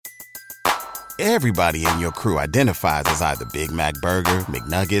Everybody in your crew identifies as either Big Mac Burger,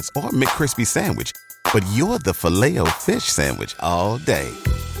 McNuggets, or McCrispy Sandwich. But you're the Filet-O-Fish Sandwich all day.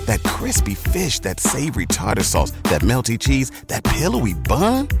 That crispy fish, that savory tartar sauce, that melty cheese, that pillowy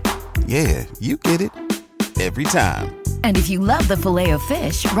bun. Yeah, you get it. Every time. And if you love the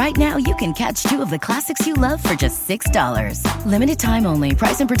Filet-O-Fish, right now you can catch two of the classics you love for just $6. Limited time only.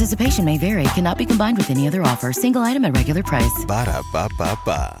 Price and participation may vary. Cannot be combined with any other offer. Single item at regular price.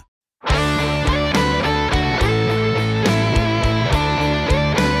 Ba-da-ba-ba-ba.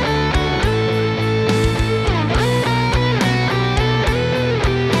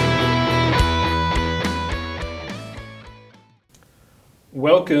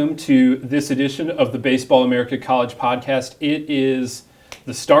 Welcome to this edition of the Baseball America College Podcast. It is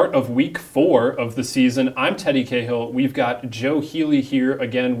the start of week 4 of the season. I'm Teddy Cahill. We've got Joe Healy here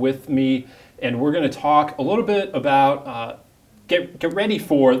again with me, and we're going to talk a little bit about get ready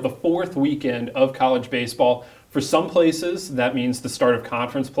for the 4th weekend of college baseball. For some places, that means the start of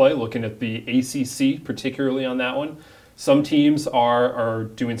conference play, looking at the ACC, particularly on that one. Some teams are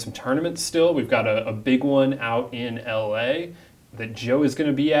doing some tournaments still. We've got a big one out in LA that Joe is going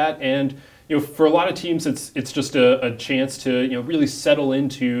to be at, and for a lot of teams, it's just a chance to really settle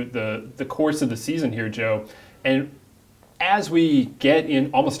into the course of the season here, Joe. And as we get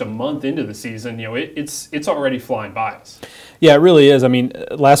in almost a month into the season, it's already flying by us. Yeah, it really is. I mean,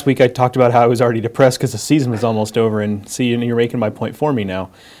 last week I talked about how I was already depressed because the season was almost over, and see, you're making my point for me now.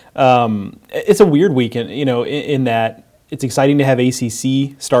 It's a weird weekend, in that it's exciting to have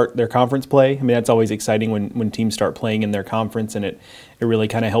ACC start their conference play. I mean, that's always exciting when teams start playing in their conference, and it really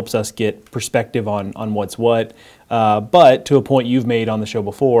kind of helps us get perspective on what's what. But to a point you've made on the show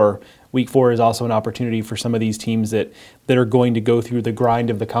before, week 4 is also an opportunity for some of these teams that are going to go through the grind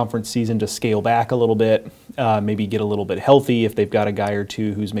of the conference season to scale back a little bit, maybe get a little bit healthy if they've got a guy or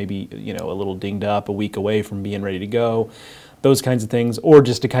two who's maybe a little dinged up, a week away from being ready to go, those kinds of things, or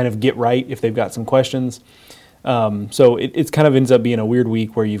just to kind of get right if they've got some questions. So it kind of ends up being a weird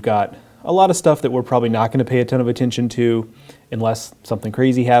week where you've got a lot of stuff that we're probably not going to pay a ton of attention to unless something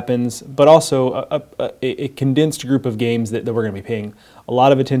crazy happens, but also a condensed group of games that we're going to be paying a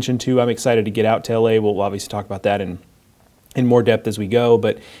lot of attention to. I'm excited to get out to LA. We'll obviously talk about that in more depth as we go.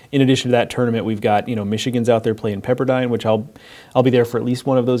 But in addition to that tournament, we've got Michigan's out there playing Pepperdine, which I'll be there for at least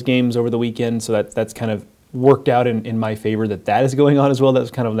one of those games over the weekend. So that's kind of worked out in my favor that is going on as well. That's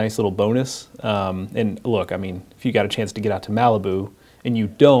kind of a nice little bonus. And look, I mean, if you got a chance to get out to Malibu and you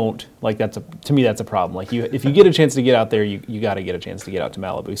don't, to me that's a problem. Like if you get a chance to get out there, you got to get a chance to get out to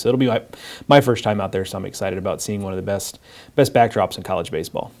Malibu. So it'll be my first time out there, so I'm excited about seeing one of the best backdrops in college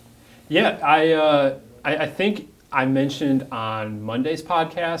baseball. Yeah, I think I mentioned on Monday's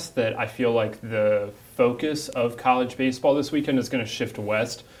podcast that I feel like the focus of college baseball this weekend is going to shift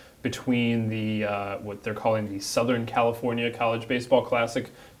west between the what they're calling the Southern California College Baseball Classic,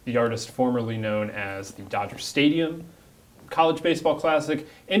 the artist formerly known as the Dodger Stadium College Baseball Classic,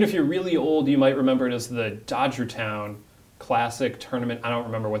 and if you're really old, you might remember it as the Dodgertown Classic Tournament. I don't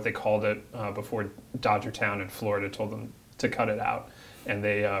remember what they called it before Dodgertown in Florida told them to cut it out, and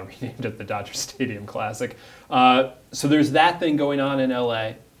they renamed it the Dodger Stadium Classic. So there's that thing going on in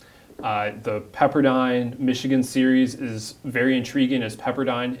LA. The Pepperdine Michigan series is very intriguing as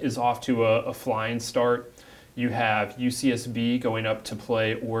Pepperdine is off to a flying start. You have UCSB going up to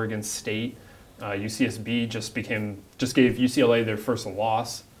play Oregon State. UCSB just gave UCLA their first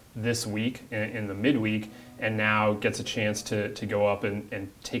loss this week in the midweek, and now gets a chance to go up and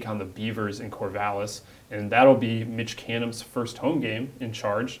take on the Beavers in Corvallis. And that'll be Mitch Canham's first home game in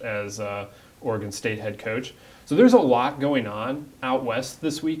charge as Oregon State head coach. So there's a lot going on out west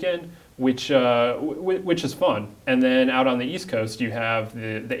this weekend, which is fun. And then out on the East Coast, you have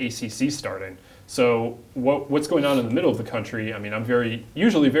the ACC starting. So what's going on in the middle of the country? I mean, I'm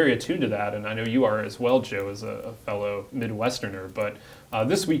usually very attuned to that, and I know you are as well, Joe, as a fellow Midwesterner. But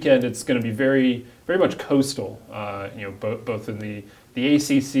this weekend, it's going to be very, very much coastal. Both in the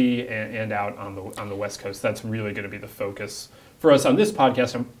ACC and out on the West Coast. That's really going to be the focus for us on this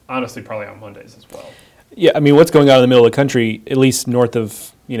podcast, and honestly, probably on Mondays as well. Yeah, I mean, what's going on in the middle of the country, at least north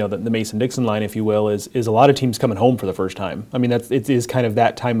of the Mason-Dixon line, if you will, is a lot of teams coming home for the first time. I mean, it is kind of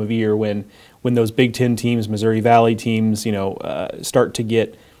that time of year when those Big Ten teams, Missouri Valley teams, start to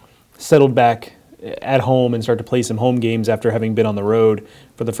get settled back at home and start to play some home games after having been on the road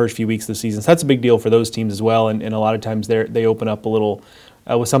for the first few weeks of the season. So that's a big deal for those teams as well, and a lot of times they open up a little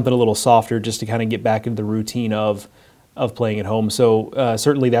with something a little softer just to kind of get back into the routine of playing at home. So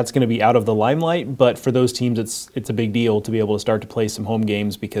certainly that's going to be out of the limelight, but for those teams it's a big deal to be able to start to play some home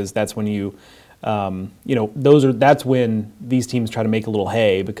games, because that's when you That's when these teams try to make a little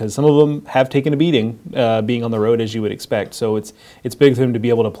hay, because some of them have taken a beating being on the road, as you would expect. So it's big for them to be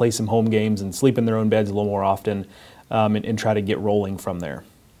able to play some home games and sleep in their own beds a little more often and try to get rolling from there.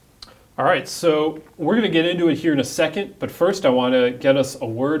 All right, so we're going to get into it here in a second, but first I want to get us a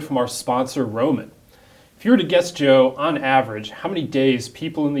word from our sponsor, Roman. If you were to guess, Joe, on average, how many days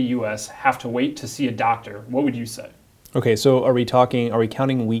people in the U.S. have to wait to see a doctor, what would you say? Okay, so are we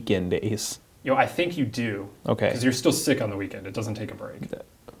counting weekend days? I think you do. Okay. Because you're still sick on the weekend. It doesn't take a break.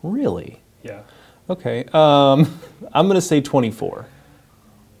 Really? Yeah. Okay. I'm going to say 24.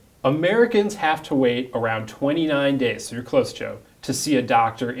 Americans have to wait around 29 days, so you're close, Joe, to see a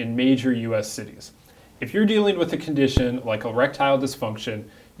doctor in major U.S. cities. If you're dealing with a condition like erectile dysfunction,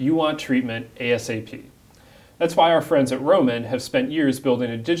 you want treatment ASAP. That's why our friends at Roman have spent years building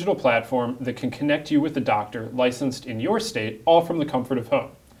a digital platform that can connect you with a doctor licensed in your state, all from the comfort of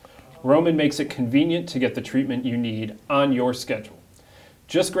home. Roman makes it convenient to get the treatment you need on your schedule.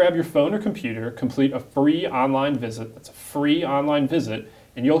 Just grab your phone or computer, complete a free online visit, that's a free online visit,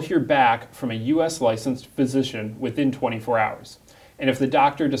 and you'll hear back from a U.S. licensed physician within 24 hours. And if the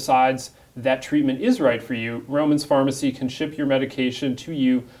doctor decides that treatment is right for you, Roman's Pharmacy can ship your medication to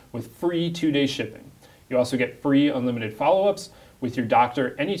you with free 2-day shipping. You also get free unlimited follow-ups with your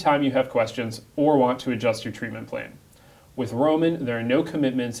doctor anytime you have questions or want to adjust your treatment plan. With Roman, there are no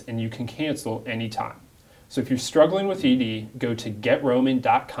commitments and you can cancel anytime. So if you're struggling with ED, go to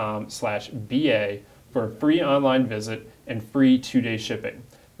getroman.com/BA for a free online visit and free 2-day shipping.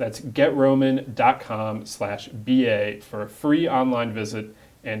 That's getroman.com/BA for a free online visit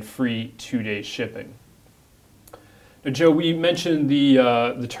and free 2-day shipping. Now, Joe, we mentioned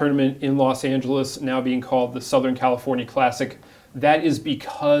the tournament in Los Angeles now being called the Southern California Classic. That is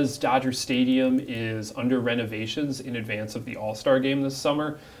because Dodger Stadium is under renovations in advance of the All-Star game this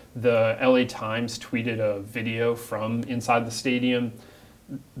summer. The LA Times tweeted a video from inside the stadium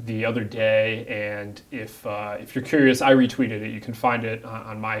the other day, and if you're curious, I retweeted it. You can find it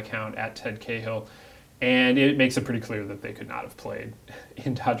on my account at Ted Cahill. And it makes it pretty clear that they could not have played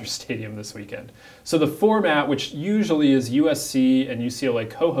in Dodger Stadium this weekend. So the format, which usually is USC and UCLA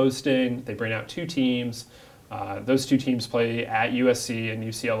co-hosting, they bring out 2 teams. Those 2 teams play at USC and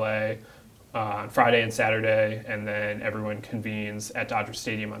UCLA on Friday and Saturday, and then everyone convenes at Dodger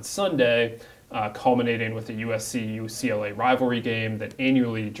Stadium on Sunday, culminating with a USC-UCLA rivalry game that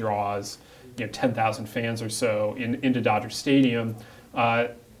annually draws 10,000 fans or so into Dodger Stadium.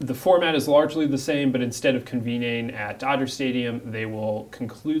 The format is largely the same, but instead of convening at Dodger Stadium, they will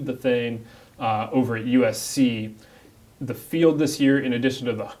conclude the thing over at USC. The field this year, in addition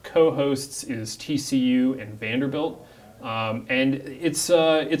to the co-hosts, is TCU and Vanderbilt. And it's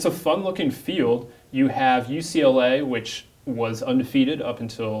a fun-looking field. You have UCLA, which was undefeated up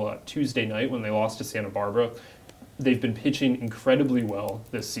until Tuesday night when they lost to Santa Barbara. They've been pitching incredibly well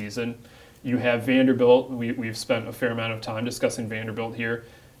this season. You have Vanderbilt. We've spent a fair amount of time discussing Vanderbilt here.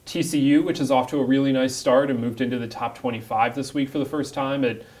 TCU, which is off to a really nice start and moved into the top 25 this week for the first time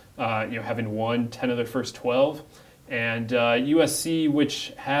at having won 10 of their first 12. And USC,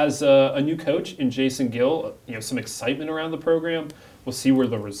 which has a new coach in Jason Gill, some excitement around the program. We'll see where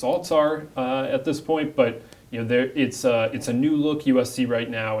the results are at this point, but it's a new look USC right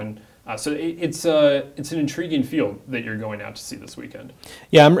now, and so it's an intriguing field that you're going out to see this weekend.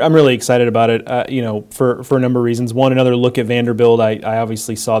 Yeah, I'm really excited about it. For a number of reasons. One, another look at Vanderbilt. I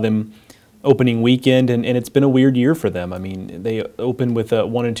obviously saw them opening weekend, and it's been a weird year for them. I mean, they opened with a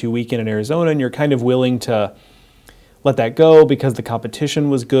 1-2 weekend in Arizona, and you're kind of willing to let that go because the competition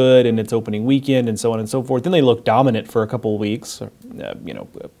was good and it's opening weekend and so on and so forth. Then they looked dominant for a couple of weeks, a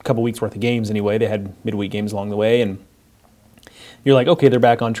couple of weeks worth of games anyway. They had midweek games along the way, and you're like, okay, they're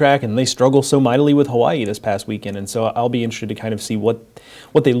back on track, and they struggle so mightily with Hawaii this past weekend. And so I'll be interested to kind of see what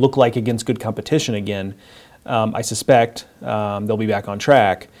they look like against good competition again. I suspect they'll be back on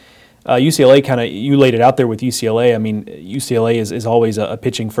track. UCLA, you laid it out there with UCLA. I mean, UCLA is always a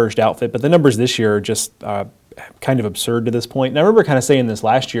pitching first outfit, but the numbers this year are just kind of absurd to this point. And I remember kind of saying this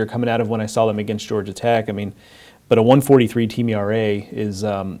last year coming out of when I saw them against Georgia Tech. I mean, but a 143 team ERA is, Is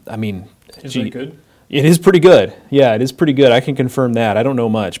that good? It is pretty good. Yeah, it is pretty good. I can confirm that. I don't know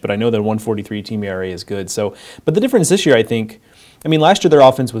much, but I know that 143 team ERA is good. So, but the difference this year, I think, last year their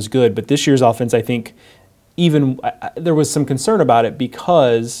offense was good, but this year's offense, I think, there was some concern about it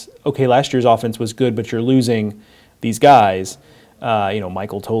because, okay, last year's offense was good, but you're losing these guys,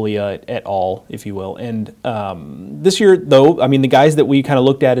 Michael Tolia et al., if you will. And this year, though, the guys that we kind of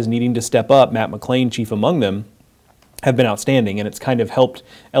looked at as needing to step up, Matt McClain chief among them, have been outstanding, and it's kind of helped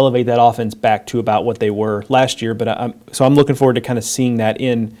elevate that offense back to about what they were last year. But I'm looking forward to kind of seeing that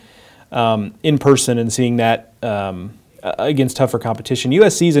in in person and seeing that against tougher competition.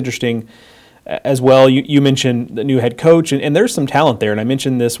 USC is interesting as well. You mentioned the new head coach, and there's some talent there. And I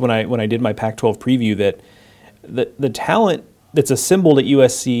mentioned this when I did my Pac-12 preview, that the talent that's assembled at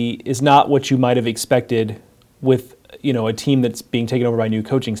USC is not what you might have expected with a team that's being taken over by a new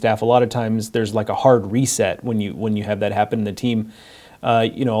coaching staff. A lot of times there's like a hard reset when you have that happen in the team. A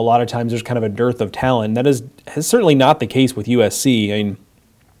lot of times there's kind of a dearth of talent. That is certainly not the case with USC. I mean,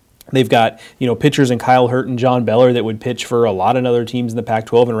 they've got pitchers in Kyle Hurt and John Beller that would pitch for a lot of other teams in the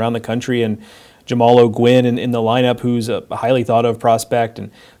Pac-12 and around the country, and Jamal O'Gwyn in the lineup, who's a highly thought of prospect.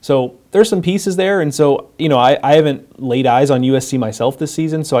 And so there's some pieces there. And so I haven't laid eyes on USC myself this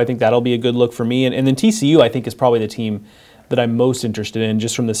season, so I think that'll be a good look for me. And then TCU, I think, is probably the team that I'm most interested in,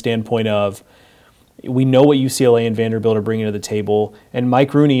 just from the standpoint of, we know what UCLA and Vanderbilt are bringing to the table. And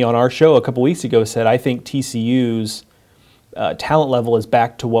Mike Rooney on our show a couple weeks ago said, I think TCU's talent level is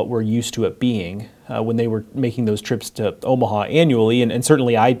back to what we're used to it being when they were making those trips to Omaha annually. And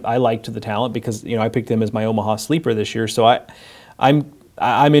certainly I liked the talent because I picked them as my Omaha sleeper this year. So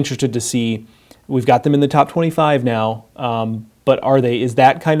I'm interested to see. We've got them in the top 25 now, but is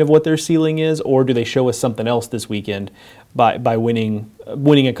that kind of what their ceiling is, or do they show us something else this weekend by winning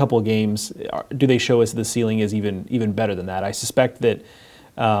a couple of games? Do they show us the ceiling is even better than that? I suspect that.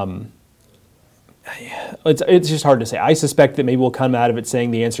 It's just hard to say. I suspect that maybe we'll come out of it saying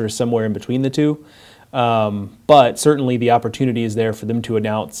the answer is somewhere in between the two. But certainly the opportunity is there for them to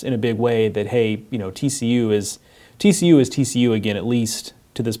announce in a big way that, hey, TCU is TCU again, at least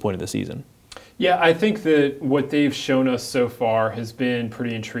to this point of the season. Yeah, I think that what they've shown us so far has been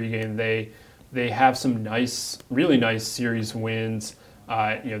pretty intriguing. They have some really nice series wins.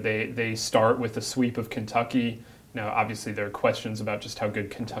 They start with the sweep of Kentucky. Now, obviously, there are questions about just how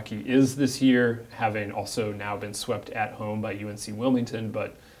good Kentucky is this year, having also now been swept at home by UNC Wilmington.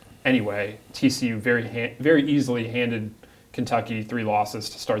 But anyway, TCU very easily handed Kentucky 3 losses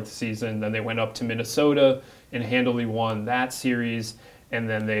to start the season. Then they went up to Minnesota and handily won that series. And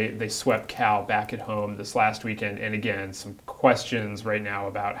then they swept Cal back at home this last weekend. And again, some questions right now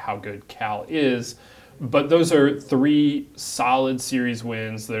about how good Cal is. But those are 3 solid series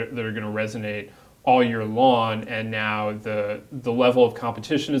wins that are going to resonate all year long, and now the level of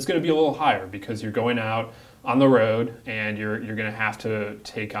competition is going to be a little higher because you're going out on the road and you're going to have to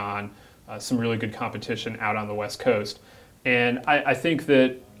take on some really good competition out on the West Coast. And I think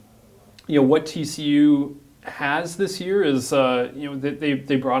that what TCU has this year is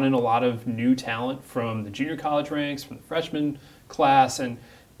they brought in a lot of new talent from the junior college ranks, from the freshman class, and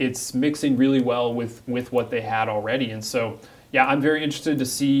it's mixing really well with what they had already. And so yeah, I'm very interested to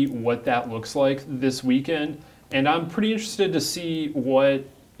see what that looks like this weekend, and I'm pretty interested to see what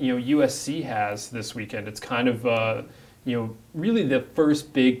USC has this weekend. It's kind of really the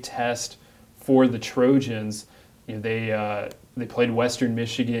first big test for the Trojans. They played Western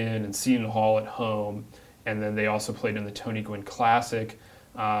Michigan and Seton Hall at home, and then they also played in the Tony Gwynn Classic.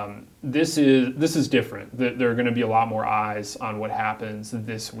 This is different. There are going to be a lot more eyes on what happens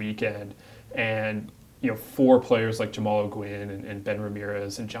this weekend, and 4 players like Jamal O'Gwyn and Ben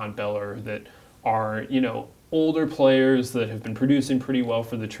Ramirez and John Beller that are, older players that have been producing pretty well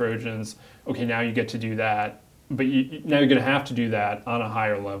for the Trojans. Okay, now you get to do that, but now you're going to have to do that on a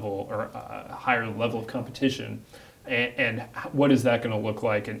higher level or a higher level of competition. And what is that going to look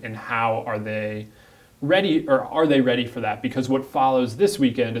like, and how are they ready, or are they ready for that? Because what follows this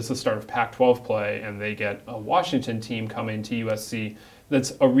weekend is the start of Pac-12 play, and they get a Washington team coming to USC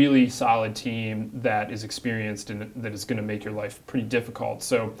that's a really solid team that is experienced and that is going to make your life pretty difficult.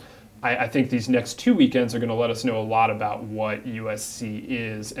 So I think these next 2 weekends are going to let us know a lot about what USC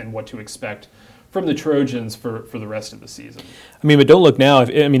is and what to expect from the Trojans for the rest of the season. I mean, but don't look now.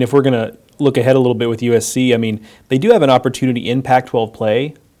 If we're going to look ahead a little bit with USC, they do have an opportunity in Pac-12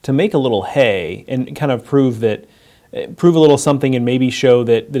 play to make a little hay and kind of prove a little something, and maybe show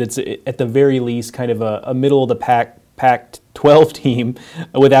that it's at the very least kind of a middle of the Pac-12 team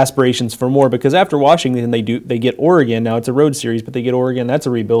with aspirations for more. Because after Washington, they get Oregon. Now it's a road series, but they get Oregon. That's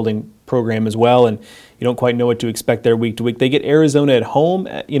a rebuilding program as well, and you don't quite know what to expect there week to week. They get Arizona at home.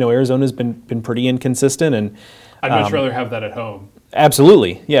 Arizona's been pretty inconsistent, and I'd much rather have that at home.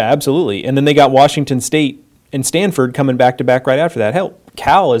 Absolutely, yeah, absolutely. And then they got Washington State and Stanford coming back to back right after that. Hell,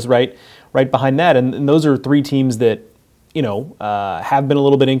 Cal is right behind that, and those are 3 teams that have been a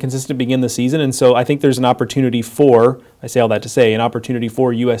little bit inconsistent to begin the season. And so I think there's an opportunity I say all that to say, an opportunity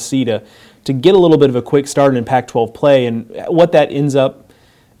for USC to get a little bit of a quick start in Pac-12 play. And what that ends up,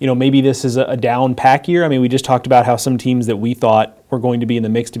 maybe this is a down Pac year. We just talked about how some teams that we thought were going to be in the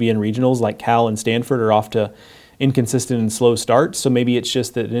mix to be in regionals, like Cal and Stanford, are off to inconsistent and slow starts. So maybe it's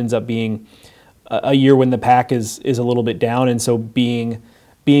just that it ends up being a year when the pack is a little bit down, and so being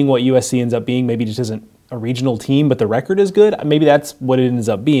what USC ends up being, maybe just isn't a regional team, but the record is good. Maybe that's what it ends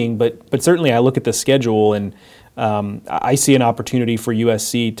up being. But certainly I look at the schedule and I see an opportunity for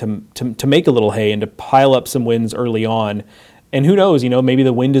USC to make a little hay and to pile up some wins early on. And who knows, maybe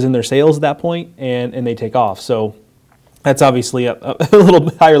the wind is in their sails at that point and they take off. So that's obviously a little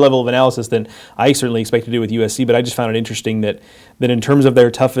higher level of analysis than I certainly expect to do with USC, but I just found it interesting that in terms of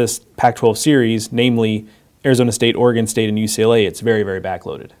their toughest Pac-12 series, namely Arizona State, Oregon State, and UCLA, it's very, very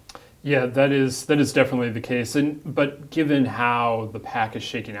backloaded. Yeah, that is definitely the case. But given how the pack is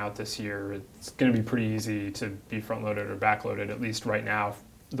shaking out this year, it's going to be pretty easy to be front-loaded or back-loaded, at least right now,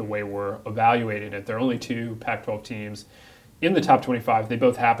 the way we're evaluating it. There are only 2 Pac-12 teams in the top 25. They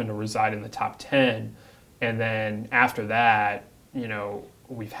both happen to reside in the top 10. And then after that,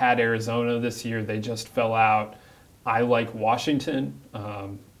 we've had Arizona this year. They just fell out. I like Washington.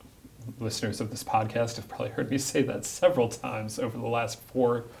 Listeners of this podcast have probably heard me say that several times over the last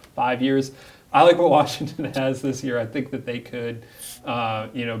 4-5 years. I like what Washington has this year. I think that they could,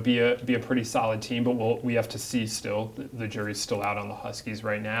 be a pretty solid team. But we have to see still. The jury's still out on the Huskies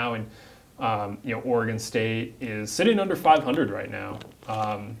right now, and Oregon State is sitting under 500 right now.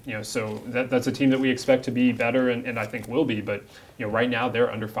 So that's a team that we expect to be better, and I think will be. But right now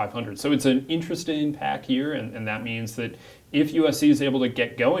they're under 500. So it's an interesting pack here, and that means that if USC is able to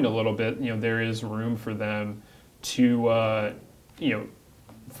get going a little bit, there is room for them to,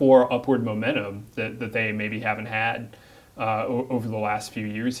 for upward momentum that they maybe haven't had over the last few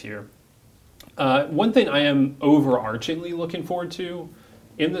years here. One thing I am overarchingly looking forward to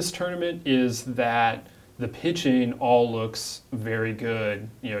in this tournament is that the pitching all looks very good.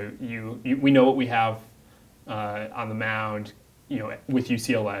 We know what we have on the mound, with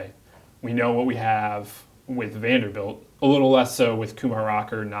UCLA. We know what we have with Vanderbilt. A little less so with Kumar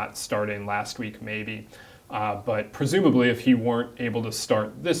Rocker not starting last week, maybe. But presumably, if he weren't able to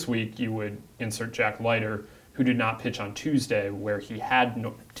start this week, you would insert Jack Leiter, who did not pitch on Tuesday, where he had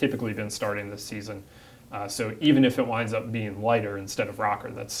typically been starting this season. So even if it winds up being Leiter instead of Rocker,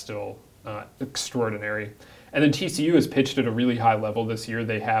 that's still extraordinary. And then TCU has pitched at a really high level this year.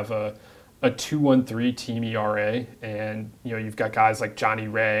 They have a 2.13 team ERA, and you've got guys like Johnny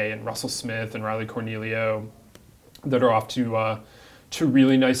Ray and Russell Smith and Riley Cornelio that are off to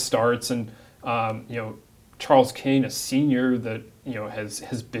really nice starts, and Charles Kane, a senior that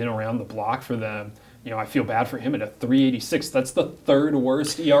has been around the block for them. I feel bad for him at a 3.86. That's the third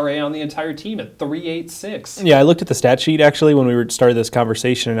worst ERA on the entire team at 3.86. Yeah, I looked at the stat sheet actually when we started this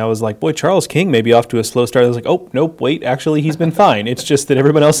conversation, and I was like, boy, Charles King may be off to a slow start. I was like, oh, nope, wait, actually he's been fine. It's just that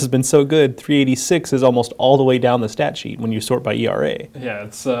everyone else has been so good. 3.86 is almost all the way down the stat sheet when you sort by ERA. Yeah,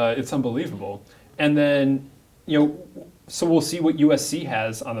 it's unbelievable. And then, so we'll see what USC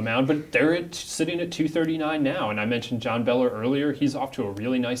has on the mound, but they're sitting at 239 now. And I mentioned John Beller earlier. He's off to a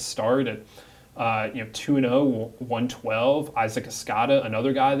really nice start at 2-0, 112. Isaac Escada,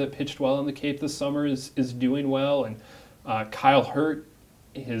 another guy that pitched well on the Cape this summer, is doing well. And Kyle Hurt,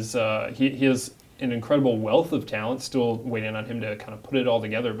 he has an incredible wealth of talent. Still waiting on him to kind of put it all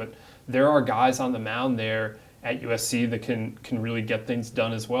together. But there are guys on the mound there at USC that can really get things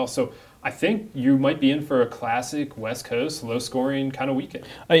done as well. So I think you might be in for a classic West Coast low-scoring kind of weekend.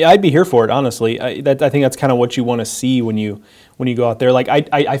 I'd be here for it, honestly. I think that's kind of what you want to see when you go out there. Like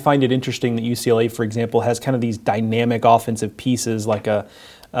I find it interesting that UCLA, for example, has kind of these dynamic offensive pieces, like a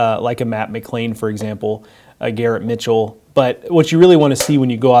Matt McClain, for example, a Garrett Mitchell. But what you really want to see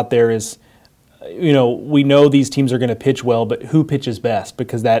when you go out there is, we know these teams are going to pitch well, but who pitches best?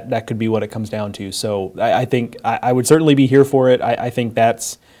 Because that could be what it comes down to. So I think I would certainly be here for it. I think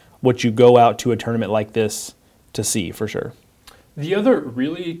that's what you go out to a tournament like this to see, for sure. The other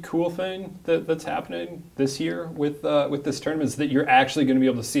really cool thing that's happening this year with this tournament is that you're actually going to be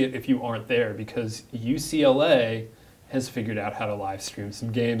able to see it if you aren't there, because UCLA has figured out how to live stream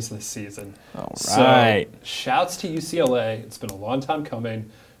some games this season. All right. So shouts to UCLA. It's been a long time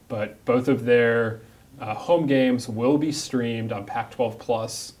coming, but both of their home games will be streamed on Pac-12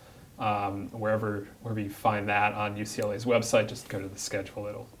 Plus. Wherever you find that on UCLA's website, just go to the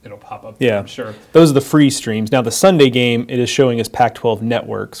schedule. It'll pop up there, I'm sure. Those are the free streams. Now the Sunday game, it is showing as Pac-12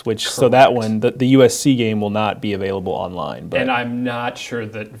 networks, which Correct. So that one, the USC game will not be available online. But. And I'm not sure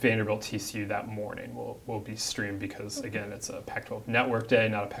that Vanderbilt TCU that morning will be streamed because, again, it's a Pac-12 network day,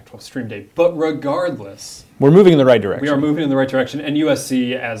 not a Pac-12 stream day. But regardless, we're moving in the right direction. We are moving in the right direction, and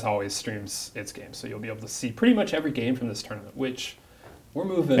USC, as always, streams its games, so you'll be able to see pretty much every game from this tournament, which. We're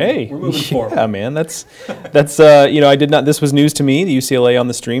moving forward. Yeah, man, that's I did not. This was news to me, the UCLA on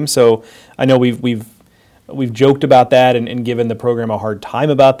the stream. So I know we've we've joked about that and given the program a hard time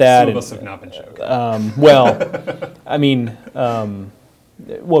about that. Some of us have not been joking. Well, I mean,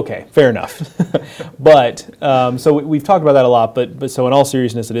 okay, fair enough. But so we've talked about that a lot. But so in all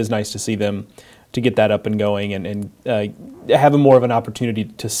seriousness, it is nice to see them to get that up and going and have more of an opportunity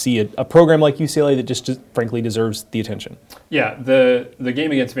to see a program like UCLA that just frankly deserves the attention. Yeah, the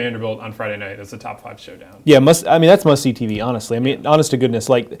game against Vanderbilt on Friday night is a top 5 showdown. Yeah, that's must-see TV, honestly. I mean, honest to goodness,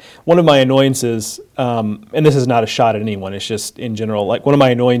 like one of my annoyances, and this is not a shot at anyone, it's just in general, like one of my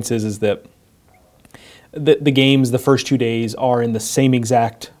annoyances is that the games the first 2 days are in the same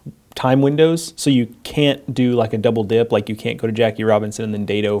exact time windows, so you can't do like a double dip, like you can't go to Jackie Robinson and then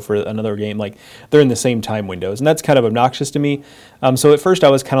Dato for another game. Like they're in the same time windows, and that's kind of obnoxious to me. So at first I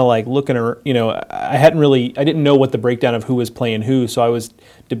was kind of like looking, I didn't know what the breakdown of who was playing who, so I was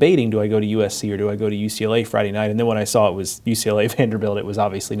debating, do I go to USC or do I go to UCLA Friday night? And then when I saw it was UCLA Vanderbilt, it was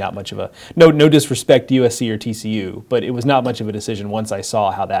obviously not much of a, no disrespect to USC or TCU, but it was not much of a decision once I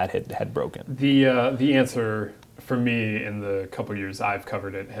saw how that had broken. The answer for me in the couple years I've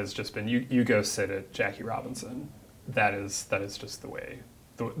covered it has just been you go sit at Jackie Robinson. That is just the way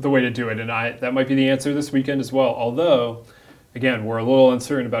to do it, and that might be the answer this weekend as well. Although, again, we're a little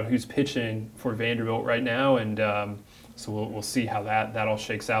uncertain about who's pitching for Vanderbilt right now, and so we'll see how that all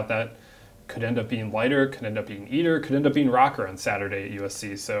shakes out. That could end up being Leiter, could end up being Eater, could end up being Rocker on Saturday at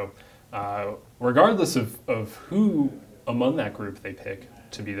USC. So regardless of who among that group they pick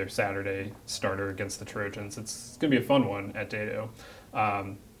to be their Saturday starter against the Trojans, it's going to be a fun one at Dato.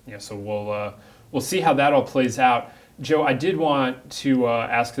 So we'll see how that all plays out. Joe, I did want to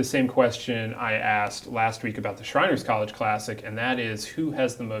ask the same question I asked last week about the Shriners College Classic, and that is, who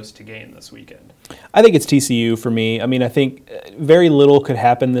has the most to gain this weekend? I think it's TCU for me. I mean, I think very little could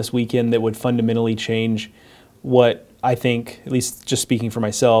happen this weekend that would fundamentally change what I think, at least just speaking for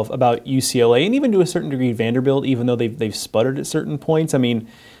myself, about UCLA and even to a certain degree Vanderbilt, even though they've sputtered at certain points. I mean,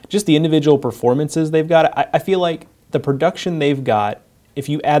 just the individual performances they've got. I feel like the production they've got, if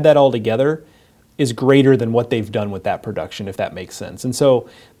you add that all together, is greater than what they've done with that production, if that makes sense. And so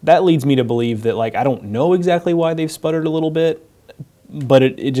that leads me to believe that, like, I don't know exactly why they've sputtered a little bit, but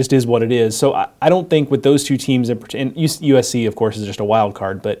it just is what it is. So I don't think with those two teams, and USC, of course, is just a wild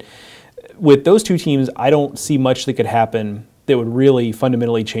card, but with those two teams, I don't see much that could happen that would really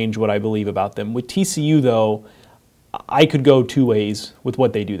fundamentally change what I believe about them. With TCU, though, I could go two ways with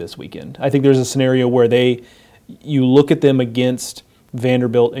what they do this weekend. I think there's a scenario where you look at them against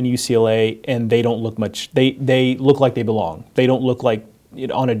Vanderbilt and UCLA, and they don't look much. They look like they belong. They don't look like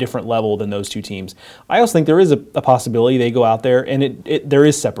on a different level than those two teams. I also think there is a possibility they go out there and there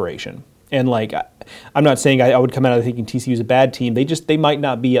is separation. And like, I'm not saying I would come out of thinking TCU is a bad team. They might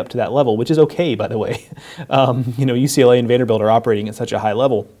not be up to that level, which is okay, by the way. UCLA and Vanderbilt are operating at such a high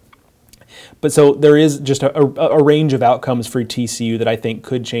level. But so there is just a range of outcomes for TCU that I think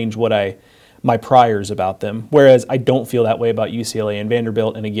could change my priors about them, whereas I don't feel that way about UCLA and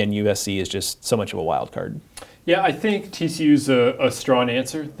Vanderbilt, and again, USC is just so much of a wild card. Yeah, I think TCU's a strong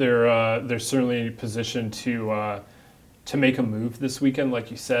answer. They're certainly positioned to make a move this weekend, like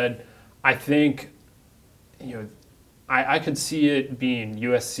you said. I think, I could see it being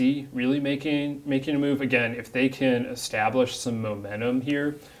USC really making a move. Again, if they can establish some momentum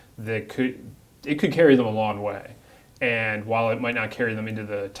here, it could carry them a long way. And while it might not carry them into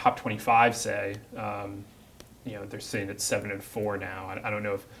the top 25, say, they're saying it's 7-4 now. I don't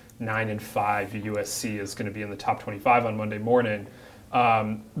know if 9-5 USC is going to be in the top 25 on Monday morning.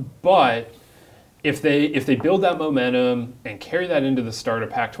 But if they build that momentum and carry that into the start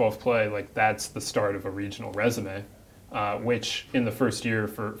of Pac-12 play, like that's the start of a regional resume, which in the first year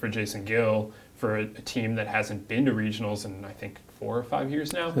for Jason Gill, for a team that hasn't been to regionals in I think 4 or 5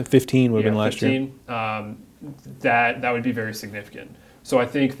 years now. 15 would have been last 15, year. That would be very significant. So I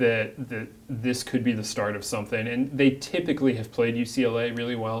think that this could be the start of something. And they typically have played UCLA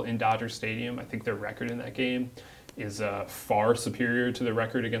really well in Dodger Stadium. I think their record in that game is far superior to the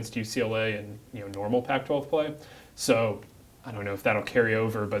record against UCLA in normal Pac-12 play. So I don't know if that'll carry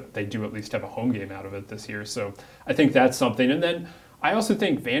over, but they do at least have a home game out of it this year. So I think that's something. And then I also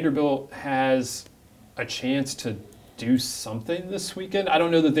think Vanderbilt has a chance to do something this weekend. I don't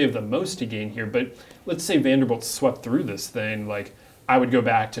know that they have the most to gain here, but let's say Vanderbilt swept through this thing. Like, I would go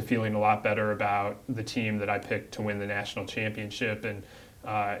back to feeling a lot better about the team that I picked to win the national championship and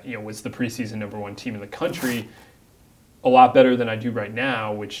was the preseason #1 team in the country, a lot better than I do right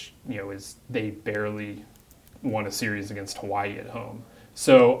now, which is they barely won a series against Hawaii at home.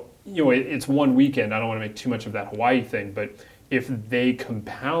 So it's one weekend. I don't want to make too much of that Hawaii thing, but if they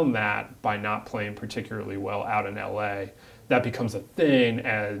compound that by not playing particularly well out in LA, that becomes a thing,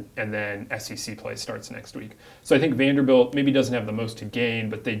 and then SEC play starts next week. So I think Vanderbilt maybe doesn't have the most to gain,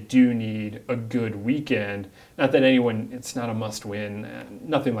 but they do need a good weekend. Not that it's not a must-win,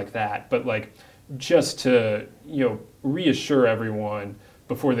 nothing like that, but like just to reassure everyone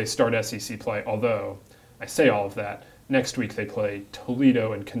before they start SEC play. Although I say all of that, next week they play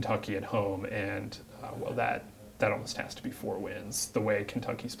Toledo and Kentucky at home, and that almost has to be 4 wins the way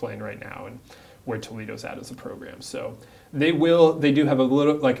Kentucky's playing right now and where Toledo's at as a program. So they do have a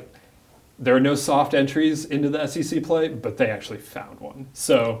little, like, there are no soft entries into the SEC play, but they actually found one.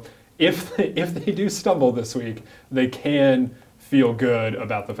 So if they do stumble this week, they can feel good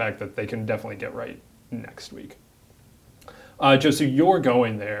about the fact that they can definitely get right next week. Joe, so you're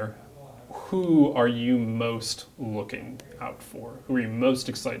going there. Who are you most looking out for? Who are you most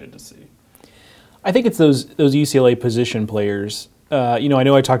excited to see? I think it's those UCLA position players. I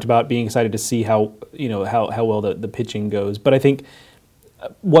know I talked about being excited to see how well the pitching goes, but I think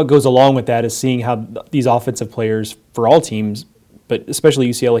what goes along with that is seeing how these offensive players for all teams, but especially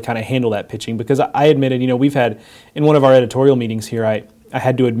UCLA, kind of handle that pitching. Because I admitted, we've had in one of our editorial meetings here, I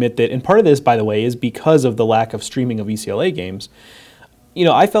had to admit that, and part of this, by the way, is because of the lack of streaming of UCLA games.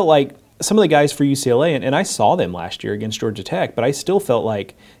 I felt like some of the guys for UCLA, and I saw them last year against Georgia Tech, but I still felt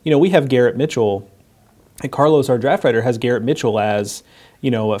like, we have Garrett Mitchell, and Carlos, our draft writer, has Garrett Mitchell as,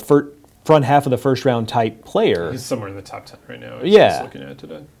 a front half of the first round type player. He's somewhere in the top 10 right now. I was just looking at it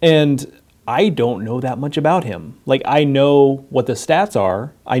today. And I don't know that much about him. Like, I know what the stats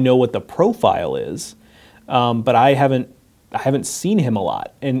are, I know what the profile is, but I haven't seen him a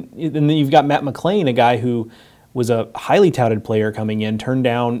lot. And then you've got Matt McClain, a guy who was a highly touted player coming in, turned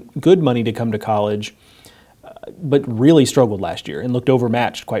down good money to come to college, but really struggled last year and looked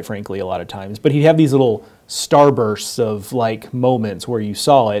overmatched, quite frankly, a lot of times. But he'd have these little starbursts of like moments where you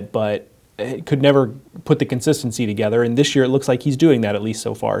saw it, but it could never put the consistency together. And this year it looks like he's doing that, at least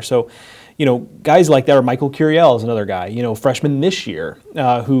so far. So, guys like that, or Michael Curiel is another guy, freshman this year,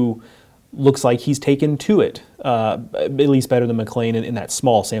 who looks like he's taken to it, at least better than McClain in that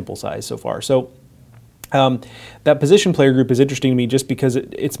small sample size so far. So that position player group is interesting to me just because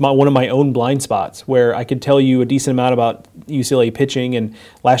it's one of my own blind spots where I could tell you a decent amount about UCLA pitching. And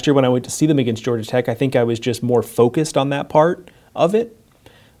last year when I went to see them against Georgia Tech, I think I was just more focused on that part of it.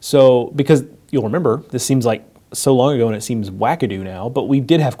 So, because you'll remember, this seems like so long ago and it seems wackadoo now, but we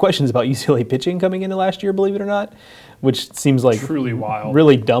did have questions about UCLA pitching coming into last year, believe it or not, which seems like truly wild,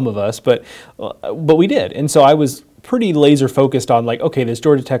 really dumb of us, but we did. And so I was pretty laser focused on like, okay, this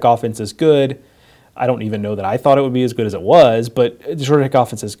Georgia Tech offense is good. I don't even know that I thought it would be as good as it was, but the Georgia Tech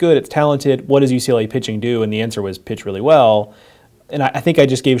offense is good. It's talented. What does UCLA pitching do? And the answer was pitch really well. And I think I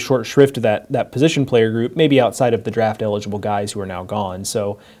just gave short shrift to that position player group, maybe outside of the draft-eligible guys who are now gone.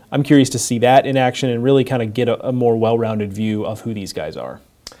 So I'm curious to see that in action and really kind of get a more well-rounded view of who these guys are.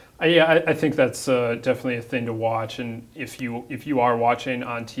 Yeah, I think that's definitely a thing to watch. And if you are watching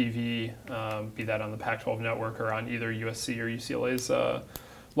on TV, be that on the Pac-12 network or on either USC or UCLA's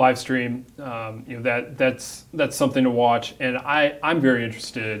live stream, that's something to watch. And I'm very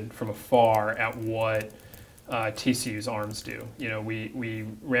interested from afar at what TCU's arms do. We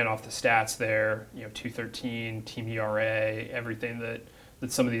ran off the stats there, 213, team ERA, everything that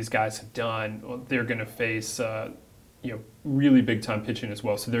some of these guys have done. Well, they're going to face really big time pitching as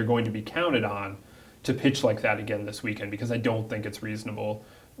well. So they're going to be counted on to pitch like that again this weekend, because I don't think it's reasonable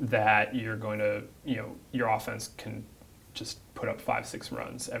that you're going to, your offense can just put up 5-6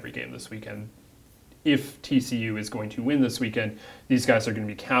 runs every game this weekend. If TCU is going to win this weekend, these guys are going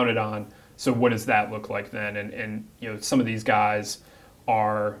to be counted on. So what does that look like then? And some of these guys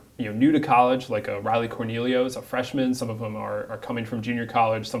are new to college, like a Riley Cornelio is a freshman. Some of them are coming from junior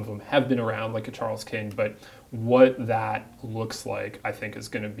college. Some of them have been around, like a Charles King. But what that looks like, I think, is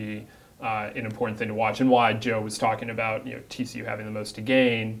going to be an important thing to watch. And why Joe was talking about TCU having the most to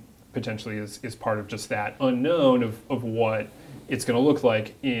gain potentially is part of just that unknown of what it's going to look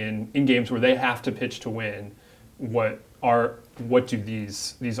like in games where they have to pitch to win. What do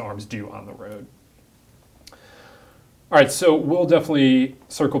these arms do on the road? All right, so we'll definitely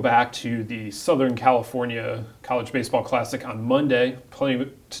circle back to the Southern California College Baseball Classic on Monday. Plenty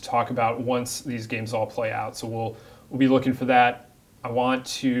to talk about once these games all play out, so we'll be looking for that. I want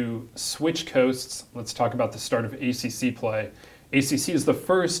to switch coasts. Let's talk about the start of ACC play. ACC is the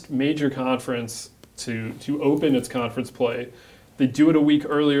first major conference to open its conference play. They do it a week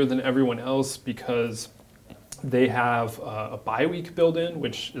earlier than everyone else because they have a bye week built in,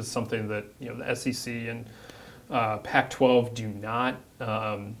 which is something that the SEC and Pac-12 do not,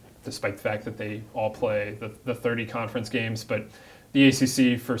 despite the fact that they all play the 30 conference games. But the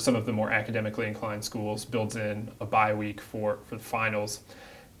ACC, for some of the more academically inclined schools, builds in a bye week for the finals.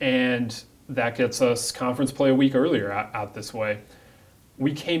 And that gets us conference play a week earlier out this way.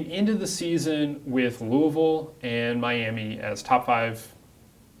 We came into the season with Louisville and Miami as top 5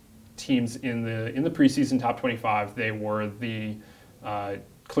 teams in the preseason top 25. They were the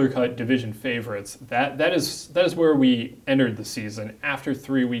clear-cut division favorites. That is where we entered the season. After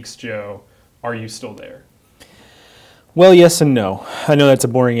 3 weeks, Joe, are you still there? Well, yes and no. I know that's a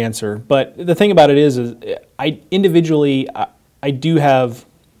boring answer, but the thing about it is I individually do have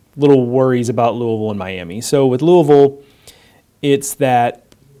little worries about Louisville and Miami. So with Louisville, it's that,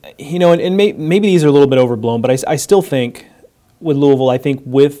 and maybe these are a little bit overblown, but I still think with Louisville, I think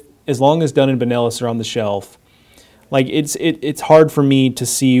with as long as Dunn and Benelis are on the shelf, like it's hard for me to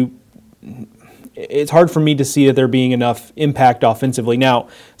see. It's hard for me to see that there being enough impact offensively. Now,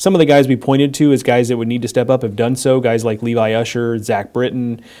 some of the guys we pointed to as guys that would need to step up have done so, guys like Levi Usher, Zach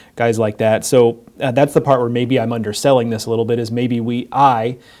Britton, guys like that. So that's the part where maybe I'm underselling this a little bit, is maybe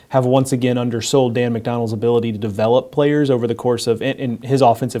I have once again undersold Dan McDonald's ability to develop players over the course of, and his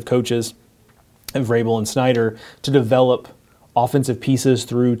offensive coaches, Vrabel and Snyder, to develop offensive pieces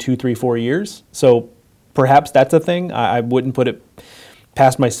through 2, 3, 4 years. So perhaps that's a thing. I wouldn't put it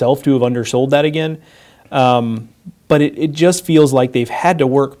past myself to have undersold that again. But it just feels like they've had to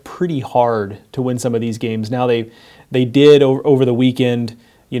work pretty hard to win some of these games. Now they did over the weekend,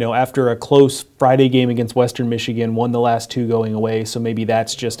 after a close Friday game against Western Michigan, won the last 2 going away. So maybe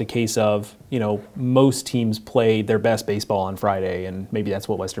that's just a case of, most teams played their best baseball on Friday, and maybe that's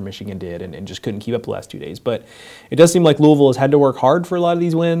what Western Michigan did and just couldn't keep up the last 2 days. But it does seem like Louisville has had to work hard for a lot of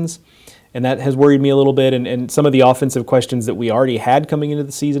these wins. And that has worried me a little bit. And some of the offensive questions that we already had coming into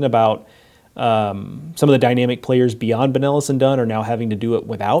the season about some of the dynamic players beyond Benelis and Dunn are now having to do it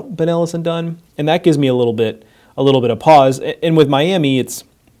without Benelis and Dunn. And that gives me a little bit of pause. And with Miami, it's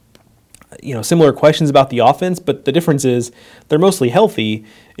similar questions about the offense, but the difference is they're mostly healthy.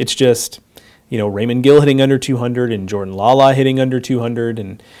 It's just, Raymond Gill hitting under 200 and Jordan Lala hitting under 200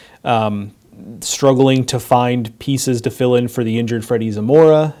 and struggling to find pieces to fill in for the injured Freddie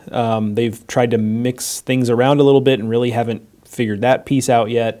Zamora. They've tried to mix things around a little bit and really haven't figured that piece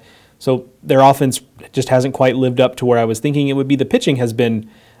out yet. So their offense just hasn't quite lived up to where I was thinking it would be. The pitching has been,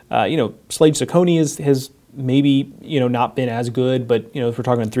 Slade Ciccone has maybe, not been as good, but, if we're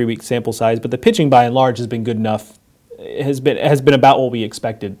talking a 3-week sample size, but the pitching by and large has been good enough. It has been about what we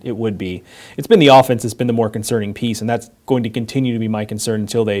expected it would be. It's been the offense that's been the more concerning piece, and that's going to continue to be my concern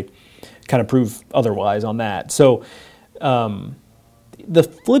until they kind of prove otherwise on that. So the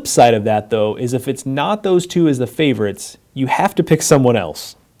flip side of that, though, is if it's not those two as the favorites, you have to pick someone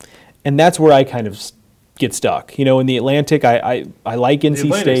else. And that's where I kind of get stuck. In the Atlantic, I like NC State.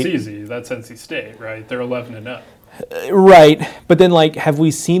 The Atlantic's easy. That's NC State, right? They're 11-0. Right. But then, have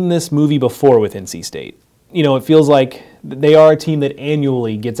we seen this movie before with NC State? It feels like they are a team that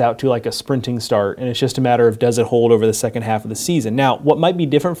annually gets out to a sprinting start, and it's just a matter of does it hold over the second half of the season. Now, what might be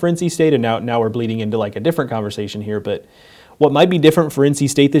different for NC State, and now we're bleeding into a different conversation here, but what might be different for NC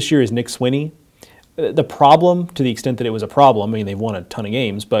State this year is Nick Swinney. The problem, to the extent that it was a problem, they've won a ton of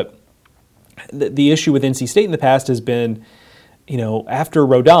games, but the issue with NC State in the past has been, after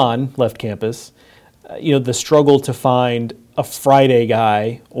Rodon left campus, the struggle to find a Friday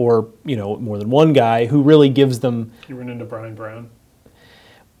guy or, more than one guy who really gives them. You run into Brian Brown.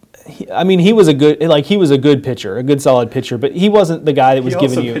 He was a good pitcher, a good solid pitcher, but he wasn't the guy that was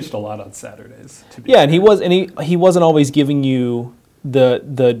giving you. He also pitched a lot on Saturdays. Yeah, and he wasn't always giving you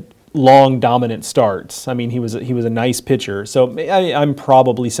the long dominant starts. He was a nice pitcher, so I'm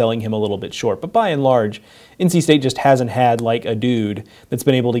probably selling him a little bit short. But by and large, NC State just hasn't had a dude that's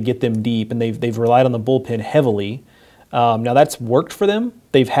been able to get them deep, and they've relied on the bullpen heavily. Now that's worked for them.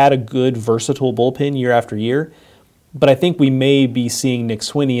 They've had a good, versatile bullpen year after year, but I think we may be seeing Nick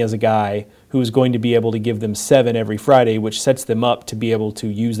Swinney as a guy who is going to be able to give them 7 every Friday, which sets them up to be able to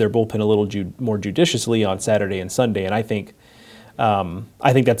use their bullpen a little more judiciously on Saturday and Sunday. And I think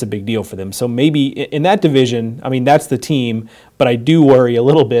that's a big deal for them. So maybe in that division, that's the team, but I do worry a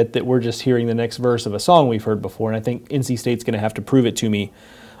little bit that we're just hearing the next verse of a song we've heard before, and I think NC State's going to have to prove it to me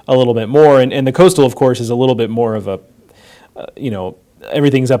a little bit more. And the Coastal, of course, is a little bit more of a,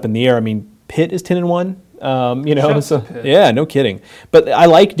 everything's up in the air. Pitt is 10-1, Pitt. Yeah, no kidding. But I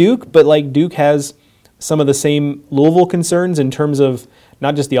like Duke, but Duke has some of the same Louisville concerns in terms of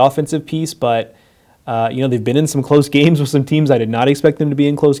not just the offensive piece, but they've been in some close games with some teams I did not expect them to be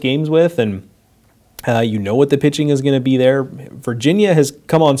in close games with, and what the pitching is going to be there. Virginia has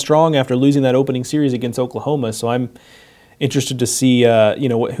come on strong after losing that opening series against Oklahoma, so interested to see,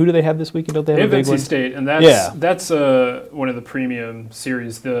 who do they have this weekend? Don't they have a big NC one? State, and that's one of the premium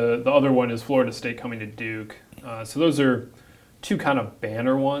series. The other one is Florida State coming to Duke. So those are two kind of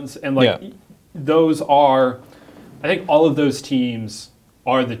banner ones, and those are, I think all of those teams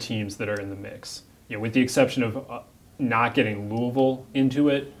are the teams that are in the mix. With the exception of not getting Louisville into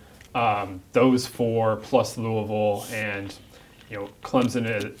it, those four plus Louisville and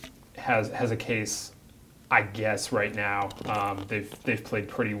Clemson has a case, I guess, right now. They've played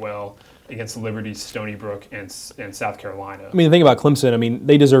pretty well against Liberty, Stony Brook, and South Carolina. I mean, the thing about Clemson,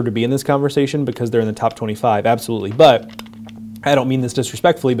 they deserve to be in this conversation because they're in the top 25, absolutely. But I don't mean this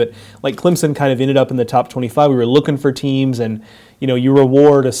disrespectfully, but like Clemson kind of ended up in the top 25. We were looking for teams, and you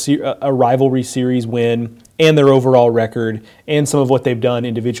reward a rivalry series win and their overall record and some of what they've done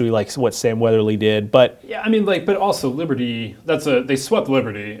individually, like what Sam Weatherly did. But yeah, but also Liberty. They swept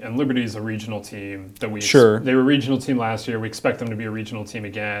Liberty, and Liberty's a regional team that they were a regional team last year. We expect them to be a regional team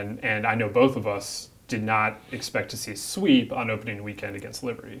again, and I know both of us did not expect to see a sweep on opening weekend against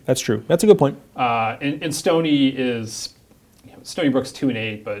Liberty. That's true. That's a good point. And Stony is. Stony Brook's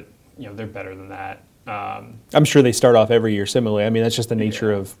 2-8, but they're better than that. I'm sure they start off every year similarly. That's just the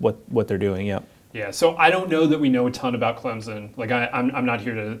nature of what they're doing. Yeah. Yeah. So I don't know that we know a ton about Clemson. Like I'm not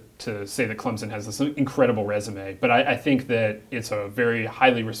here to say that Clemson has this incredible resume, but I think that it's a very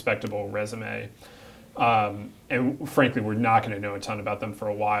highly respectable resume. And frankly, we're not going to know a ton about them for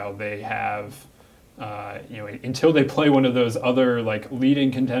a while. They have. Until they play one of those other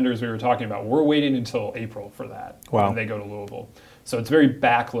leading contenders we were talking about, we're waiting until April for that. Wow. When they go to Louisville. So it's very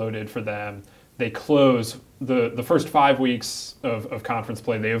backloaded for them. They close the first 5 weeks of conference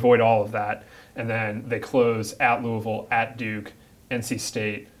play. They avoid all of that. And then they close at Louisville, at Duke, NC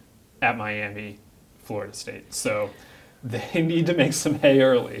State, at Miami, Florida State. So they need to make some hay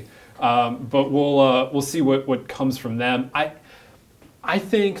early. But we'll see what comes from them. I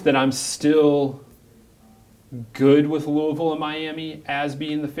think that I'm still good with Louisville and Miami as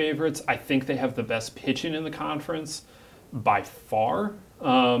being the favorites. I think they have the best pitching in the conference by far.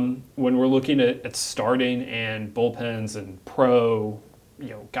 When we're looking at starting and bullpens and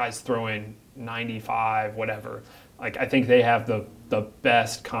guys throwing 95, whatever. I think they have the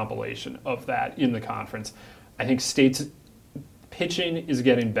best compilation of that in the conference. I think State's pitching is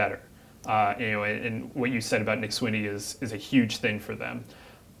getting better. And what you said about Nick Swinney is a huge thing for them.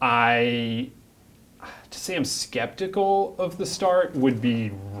 To say I'm skeptical of the start would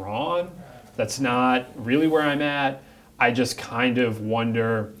be wrong. That's not really where I'm at. I just kind of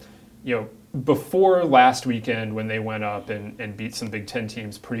wonder, before last weekend when they went up and beat some Big Ten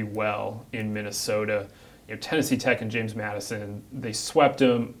teams pretty well in Minnesota, Tennessee Tech and James Madison, they swept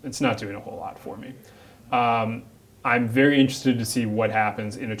them. It's not doing a whole lot for me. I'm very interested to see what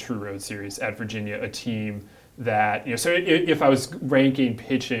happens in a true road series at Virginia, a team that, so if I was ranking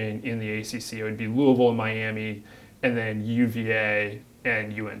pitching in the ACC, it would be Louisville and Miami, and then UVA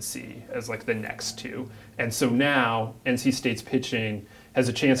and UNC as the next two. And so now NC State's pitching has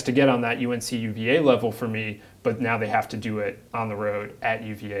a chance to get on that UNC UVA level for me, but now they have to do it on the road at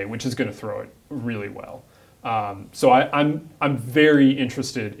UVA, which is going to throw it really well. So I'm very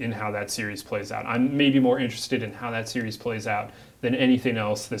interested in how that series plays out. I'm maybe more interested in how that series plays out than anything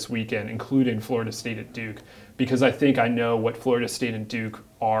else this weekend, including Florida State at Duke, because I think I know what Florida State and Duke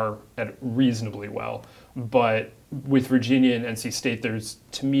are at reasonably well. But with Virginia and NC State, there's,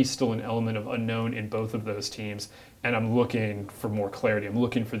 to me, still an element of unknown in both of those teams, and I'm looking for more clarity. I'm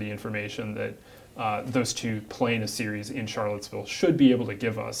looking for the information that those two playing a series in Charlottesville should be able to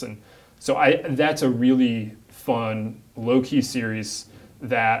give us. And so that's a really fun, low-key series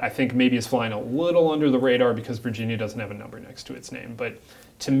that I think maybe is flying a little under the radar because Virginia doesn't have a number next to its name. But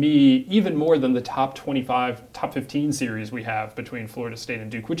to me, even more than the top 25, top 15 series we have between Florida State and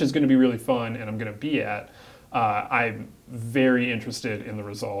Duke, which is going to be really fun and I'm going to be at, I'm very interested in the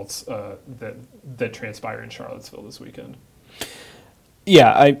results that transpire in Charlottesville this weekend.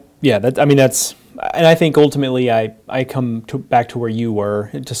 That's, and I think ultimately I come back to where you were,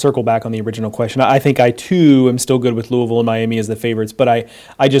 to circle back on the original question. I think I too am still good with Louisville and Miami as the favorites, but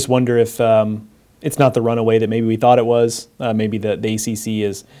I just wonder if it's not the runaway that maybe we thought it was. Maybe the ACC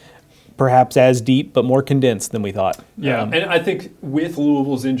is perhaps as deep but more condensed than we thought. Yeah, and I think with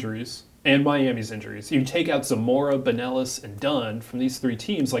Louisville's injuries and Miami's injuries, you take out Zamora, Benelis, and Dunn from these three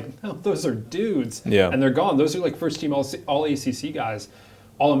teams, no, those are dudes, and they're gone. Those are first-team all ACC guys,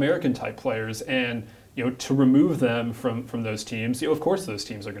 all-American type players, and to remove them from those teams, of course those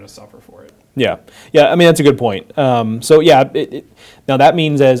teams are going to suffer for it. Yeah. That's a good point. Now that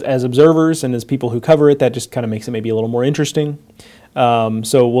means as observers and as people who cover it, that just kind of makes it maybe a little more interesting.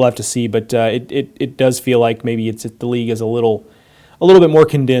 So we'll have to see, but it does feel like maybe the league is a little bit more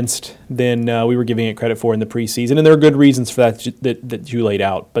condensed than we were giving it credit for in the preseason, and there are good reasons for that you laid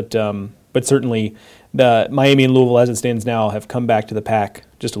out. But certainly, the Miami and Louisville, as it stands now, have come back to the pack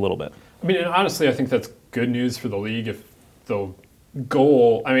just a little bit. I mean, and honestly, I think that's good news for the league if the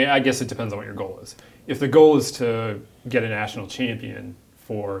goal, I mean, I guess it depends on what your goal is. If the goal is to get a national champion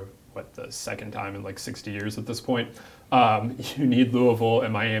for, the second time in like 60 years at this point, you need Louisville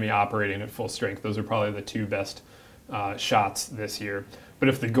and Miami operating at full strength. Those are probably the two best shots this year. But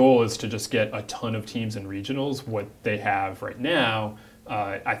if the goal is to just get a ton of teams in regionals, what they have right now,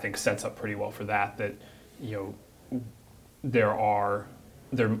 I think sets up pretty well for that. That,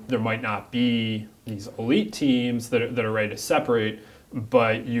 there might not be these elite teams that are ready to separate,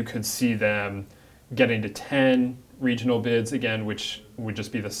 but you could see them getting to 10 regional bids again, which would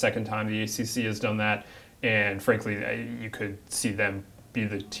just be the second time the ACC has done that. And frankly, you could see them be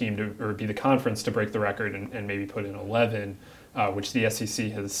the team or be the conference to break the record and maybe put in 11, which the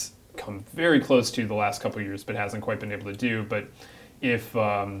SEC has come very close to the last couple of years, but hasn't quite been able to do. But if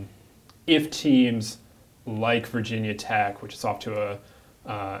teams like Virginia Tech, which is off to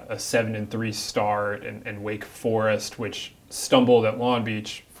a 7-3 start, and Wake Forest, which stumbled at Long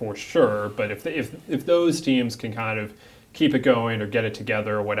Beach for sure, but if those teams can kind of keep it going or get it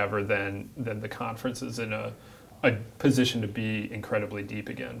together or whatever, then the conference is in a position to be incredibly deep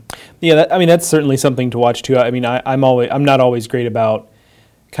again. Yeah, that's certainly something to watch too. I mean, I'm not always great about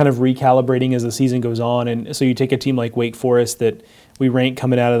kind of recalibrating as the season goes on, and so you take a team like Wake Forest that we rank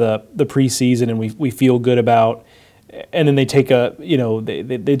coming out of the preseason and we feel good about, and then they take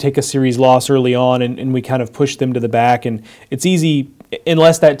they take a series loss early on, and we kind of push them to the back, and it's easy.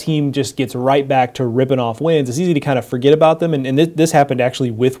 Unless that team just gets right back to ripping off wins, it's easy to kind of forget about them. And this happened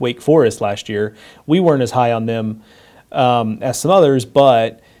actually with Wake Forest last year. We weren't as high on them as some others,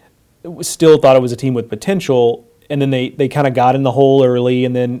 but still thought it was a team with potential. And then they kind of got in the hole early,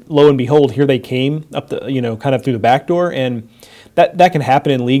 and then lo and behold, here they came up kind of through the back door. And that can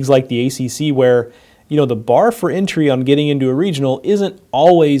happen in leagues like the ACC where the bar for entry on getting into a regional isn't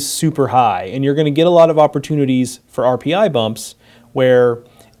always super high, and you're going to get a lot of opportunities for RPI bumps, where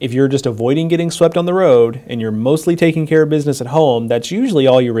if you're just avoiding getting swept on the road and you're mostly taking care of business at home, that's usually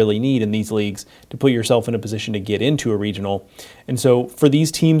all you really need in these leagues to put yourself in a position to get into a regional. And so for these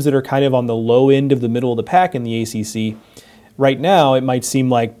teams that are kind of on the low end of the middle of the pack in the ACC, right now it might seem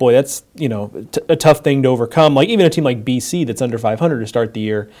like, boy, that's a tough thing to overcome. Like even a team like BC that's under 500 to start the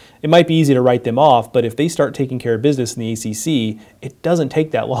year, it might be easy to write them off, but if they start taking care of business in the ACC, it doesn't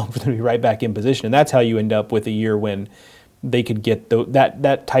take that long for them to be right back in position. And that's how you end up with a year when they could get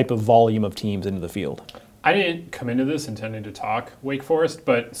that type of volume of teams into the field. I didn't come into this intending to talk Wake Forest,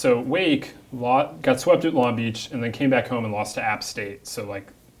 but so Wake got swept at Long Beach and then came back home and lost to App State. So like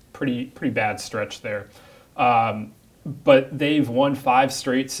pretty bad stretch there. But they've won 5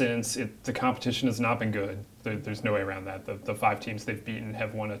 straight since. The competition has not been good. There's no way around that. The 5 teams they've beaten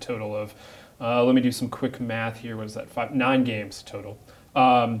have won a total of, let me do some quick math here. What is that? 9 games total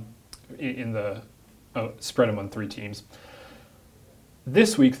in the spread them on 3 teams.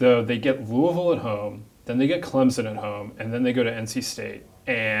 This week, though, they get Louisville at home, then they get Clemson at home, and then they go to NC State.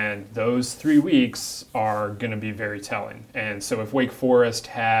 And those 3 weeks are going to be very telling. And so if Wake Forest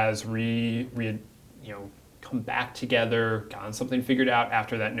has come back together, gotten something figured out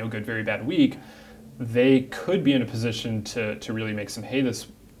after that no good, very bad week, they could be in a position to really make some hay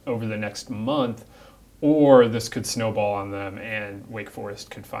over the next month, or this could snowball on them and Wake Forest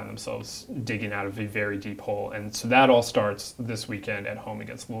could find themselves digging out of a very deep hole. And so that all starts this weekend at home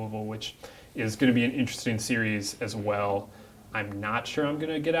against Louisville, which is going to be an interesting series as well. I'm not sure I'm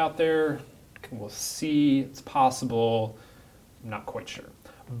going to get out there. We'll see. It's possible. I'm not quite sure.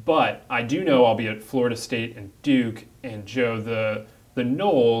 But I do know I'll be at Florida State and Duke. And Joe, the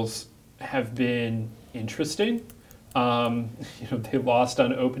Noles have been interesting. They lost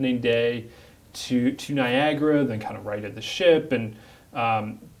on opening day to Niagara, then kind of righted the ship, and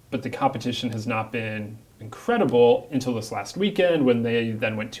but the competition has not been incredible until this last weekend when they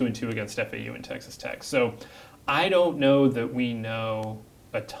then went 2-2 against FAU and Texas Tech. So I don't know that we know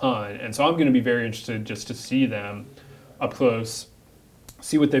a ton, and so I'm going to be very interested just to see them up close,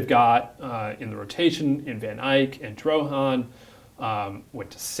 see what they've got in the rotation in Van Eyck and Drohan, what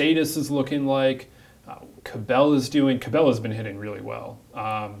DeSatis is looking like, Cabela's doing. Cabela's been hitting really well.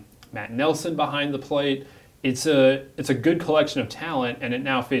 Matt Nelson behind the plate. It's a good collection of talent, and it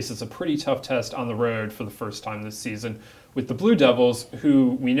now faces a pretty tough test on the road for the first time this season with the Blue Devils,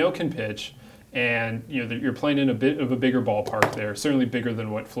 who we know can pitch, and you're playing in a bit of a bigger ballpark there, certainly bigger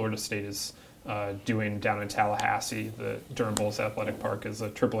than what Florida State is doing down in Tallahassee. The Durham Bulls Athletic Park is a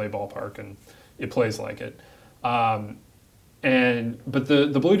AAA ballpark, and it plays like it. But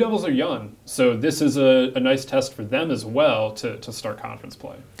the Blue Devils are young, so this is a nice test for them as well to start conference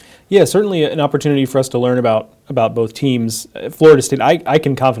play. Yeah, certainly an opportunity for us to learn about both teams. Florida State, I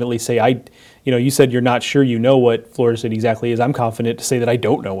can confidently say you said you're not sure you know what Florida State exactly is. I'm confident to say that I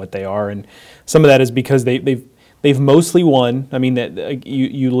don't know what they are, and some of that is because they've mostly won. I mean, that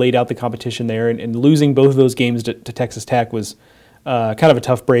you laid out the competition there, and losing both of those games to Texas Tech was kind of a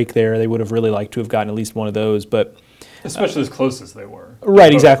tough break there. They would have really liked to have gotten at least one of those, but especially as close as they were.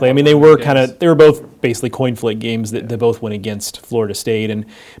 Right, exactly. I mean, they were both basically coin flip games that both went against Florida State,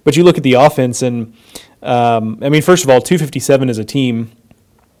 but you look at the offense, and I mean, first of all, 257 as a team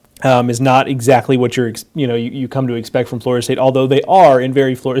is not exactly what you come to expect from Florida State, although they are in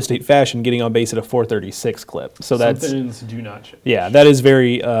very Florida State fashion getting on base at a 436 clip. So some things do not change. Yeah, that is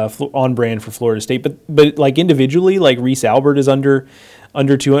very on brand for Florida State. But like individually, like Reese Albert is under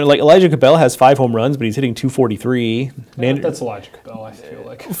 200. Like Elijah Cabell has 5 home runs, but he's hitting 243. That's Elijah Cabell, I feel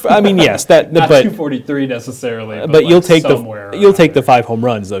like. I mean, yes, not 243 necessarily, but you'll take the 5 home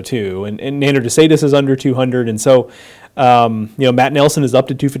runs though too. And Nander DeSatis is under 200, and so Matt Nelson is up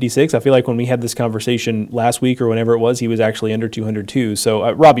to 256. I feel like when we had this conversation last week or whenever it was, he was actually under 200 too. So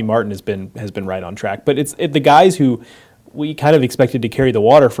Robbie Martin has been right on track. But it's the guys who we kind of expected to carry the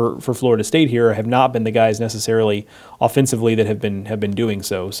water for Florida State here have not been the guys necessarily offensively that have been doing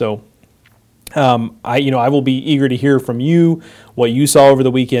so. So I will be eager to hear from you what you saw over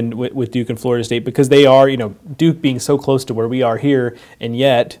the weekend with Duke and Florida State, because they are, Duke being so close to where we are here, and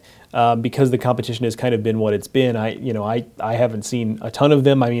yet because the competition has kind of been what it's been, I haven't seen a ton of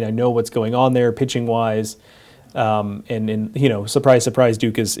them. I mean, I know what's going on there pitching wise. And surprise, surprise,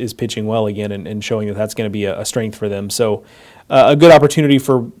 Duke is pitching well again and showing that that's going to be a strength for them. So a good opportunity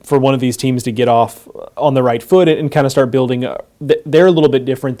for one of these teams to get off on the right foot and kind of start building. They're a little bit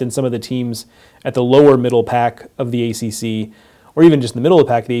different than some of the teams at the lower middle pack of the ACC, or even just in the middle of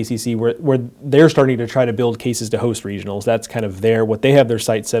the pack of the ACC, where they're starting to try to build cases to host regionals. That's kind of what they have their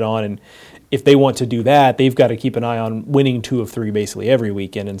sights set on. And if they want to do that, they've got to keep an eye on winning 2 of 3 basically every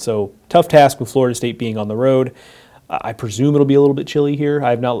weekend. And so tough task with Florida State being on the road. I presume it'll be a little bit chilly here.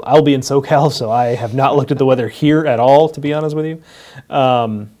 I'll be in SoCal, so I have not looked at the weather here at all, to be honest with you.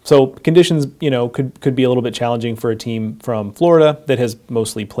 So conditions, could be a little bit challenging for a team from Florida that has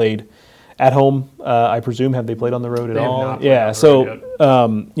mostly played at home. I presume, have they played on the road at all? Yeah, so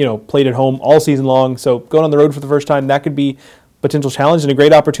played at home all season long. So going on the road for the first time, that could be a potential challenge and a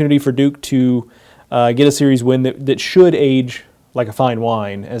great opportunity for Duke to get a series win that should age like a fine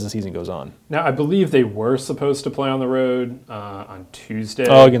wine as the season goes on. Now, I believe they were supposed to play on the road on Tuesday.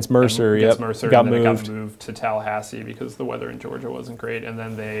 Oh, against Mercer. Against Mercer, it got moved to Tallahassee because the weather in Georgia wasn't great. And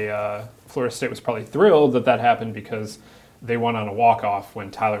then Florida State was probably thrilled that happened because they won on a walk-off when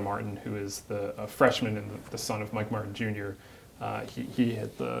Tyler Martin, who is a freshman and the son of Mike Martin Jr., he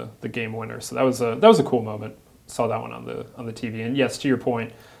hit the game winner. So that was a cool moment. Saw that one on the TV. And yes, to your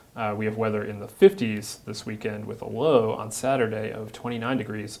point, we have weather in the 50s this weekend with a low on Saturday of 29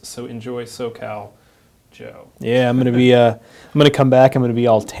 degrees. So enjoy SoCal, Joe. Yeah, I'm gonna come back. I'm gonna be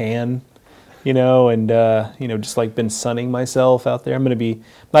all tan, and just like been sunning myself out there. I'm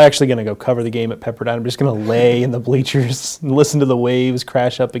not actually gonna go cover the game at Pepperdine. I'm just gonna lay in the bleachers and listen to the waves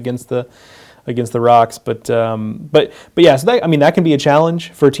crash up against the rocks. But yeah, so that can be a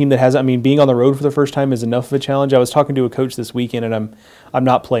challenge for a team that has. I mean, being on the road for the first time is enough of a challenge. I was talking to a coach this weekend, and I'm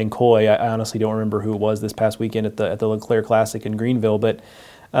not playing coy. I honestly don't remember who it was this past weekend at the LeClaire Classic in Greenville, but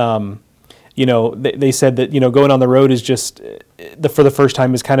they said that going on the road is just for the first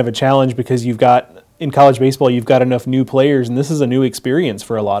time is kind of a challenge because you've got in college baseball you've got enough new players, and this is a new experience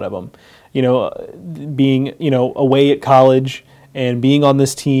for a lot of them. Being away at college and being on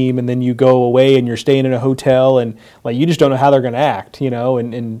this team, and then you go away and you're staying in a hotel, and like you just don't know how they're going to act,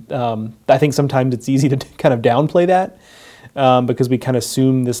 and I think sometimes it's easy to kind of downplay that because we kind of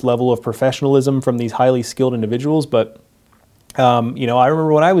assume this level of professionalism from these highly skilled individuals. But I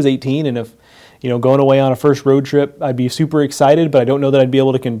remember when I was 18, and if going away on a first road trip, I'd be super excited, but I don't know that I'd be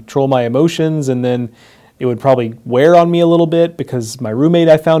able to control my emotions, and then it would probably wear on me a little bit because my roommate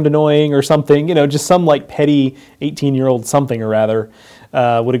I found annoying or something, just some like petty 18-year-old something or rather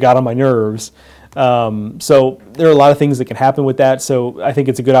would have got on my nerves. So there are a lot of things that can happen with that. So I think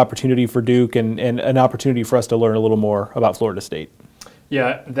it's a good opportunity for Duke and an opportunity for us to learn a little more about Florida State.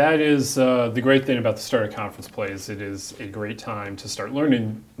 Yeah, that is the great thing about the start of conference play is it is a great time to start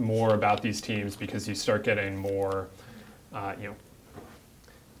learning more about these teams because you start getting more,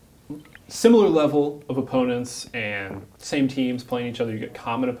 similar level of opponents and same teams playing each other. You get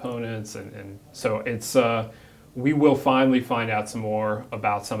common opponents, and so it's we will finally find out some more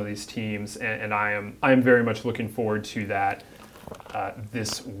about some of these teams, and I am very much looking forward to that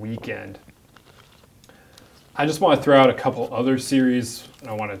this weekend. I just want to throw out a couple other series. I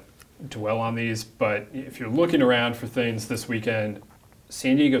don't want to dwell on these, but if you're looking around for things this weekend,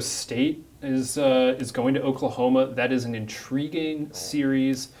 San Diego State is going to Oklahoma. That is an intriguing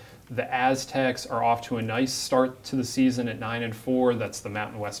series. The Aztecs are off to a nice start to the season at 9-4. That's the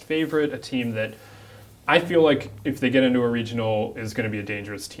Mountain West favorite, a team that I feel like if they get into a regional is going to be a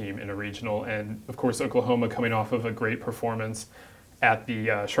dangerous team in a regional. And of course, Oklahoma coming off of a great performance at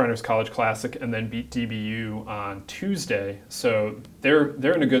the Shriners College Classic and then beat DBU on Tuesday. So they're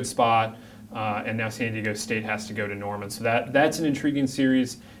in a good spot. And now San Diego State has to go to Norman. So that's an intriguing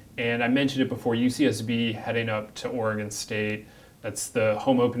series. And I mentioned it before, UCSB heading up to Oregon State. That's the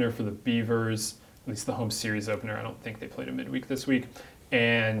home opener for the Beavers, at least the home series opener. I don't think they played a midweek this week.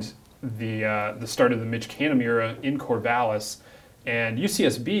 And the start of the Mitch Canham era in Corvallis. And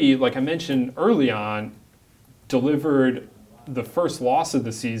UCSB, like I mentioned early on, delivered the first loss of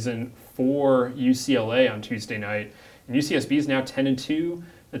the season for UCLA on Tuesday night. And UCSB is now 10-2.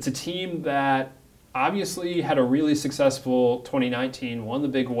 It's a team that obviously had a really successful 2019, won the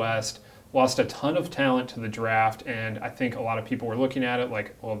Big West, lost a ton of talent to the draft, and I think a lot of people were looking at it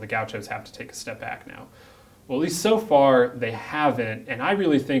like, well, the Gauchos have to take a step back now. Well, at least so far, they haven't, and I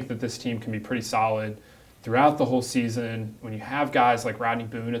really think that this team can be pretty solid throughout the whole season. When you have guys like Rodney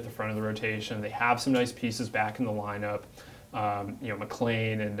Boone at the front of the rotation, they have some nice pieces back in the lineup.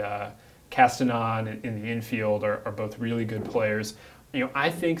 McLean and Castanon in the infield are both really good players. I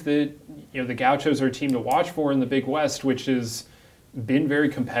think that the Gauchos are a team to watch for in the Big West, which has been very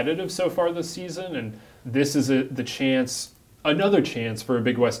competitive so far this season, and this is another chance for a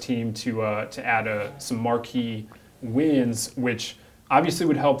Big West team to add some marquee wins, which obviously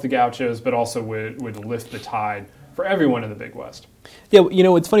would help the Gauchos, but also would lift the tide for everyone in the Big West. Yeah,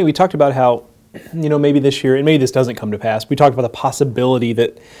 it's funny. We talked about how maybe this year, and maybe this doesn't come to pass. We talked about the possibility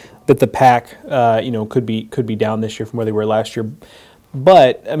that the Pac could be down this year from where they were last year.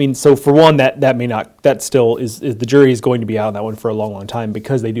 But so for one, that may not. That still is the jury is going to be out on that one for a long, long time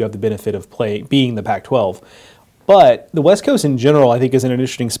because they do have the benefit of being the Pac-12. But the West Coast in general, I think, is in an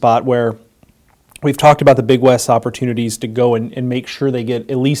interesting spot where we've talked about the Big West's opportunities to go and make sure they get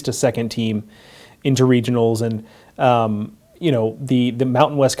at least a second team into regionals, and the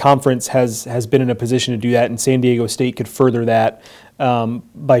Mountain West Conference has been in a position to do that, and San Diego State could further that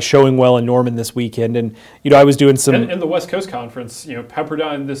by showing well in Norman this weekend. And I was doing some and the West Coast Conference.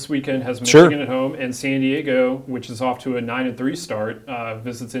 Pepperdine this weekend has Michigan at home, and San Diego, which is off to a 9-3 start,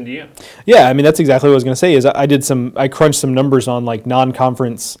 visits Indiana. Yeah, that's exactly what I was going to say. Is I crunched some numbers on like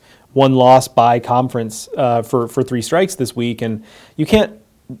non-conference one loss by conference for three strikes this week, and you can't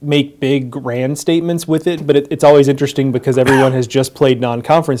make big grand statements with it, but it's always interesting because everyone has just played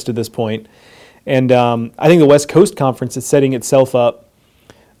non-conference to this point. And I think the West Coast Conference is setting itself up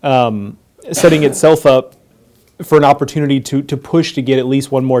for an opportunity to push to get at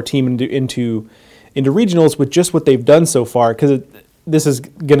least one more team into regionals with just what they've done so far, because this is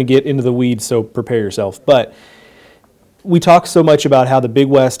going to get into the weeds, so prepare yourself. But we talk so much about how the Big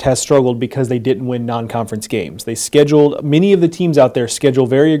West has struggled because they didn't win non-conference games. Many of the teams out there schedule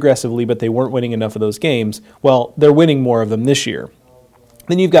very aggressively, but they weren't winning enough of those games. Well, they're winning more of them this year.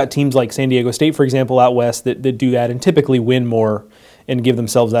 Then you've got teams like San Diego State, for example, out west that do that and typically win more and give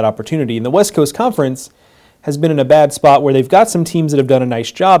themselves that opportunity. And the West Coast Conference has been in a bad spot where they've got some teams that have done a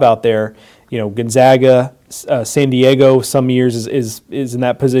nice job out there. Gonzaga, San Diego some years is in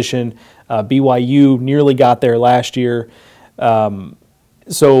that position. BYU nearly got there last year.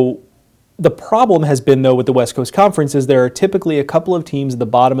 So the problem has been, though, with the West Coast Conference is there are typically a couple of teams at the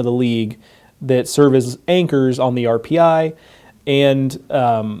bottom of the league that serve as anchors on the RPI. And,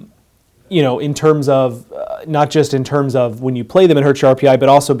 in terms of, not just in terms of when you play them it hurts your RPI, but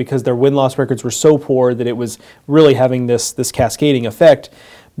also because their win-loss records were so poor that it was really having this cascading effect.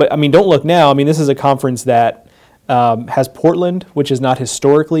 But, don't look now. This is a conference that has Portland, which has not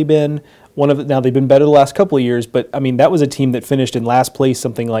historically been one of the, now they've been better the last couple of years, but that was a team that finished in last place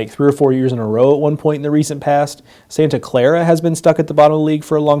something like 3 or 4 years in a row at one point in the recent past. Santa Clara has been stuck at the bottom of the league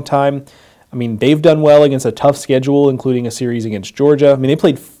for a long time. They've done well against a tough schedule, including a series against Georgia. They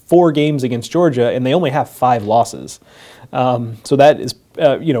played 4 games against Georgia, and they only have 5 losses. So that is,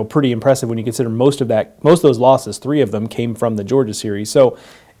 pretty impressive when you consider most of those losses, 3 of them came from the Georgia series. So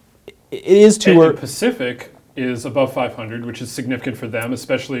it is too early. Pacific is above 500, which is significant for them,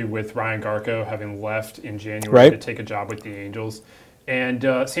 especially with Ryan Garko having left in January to take a job with the Angels. And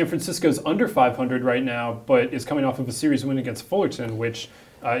San Francisco's under 500 right now, but is coming off of a series win against Fullerton, which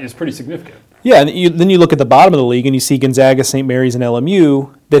is pretty significant. Yeah, and then you look at the bottom of the league and you see Gonzaga, St. Mary's, and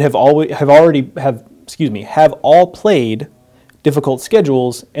LMU that have all played difficult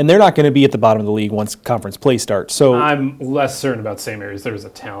schedules, and they're not going to be at the bottom of the league once conference play starts. So I'm less certain about St. Mary's. There was a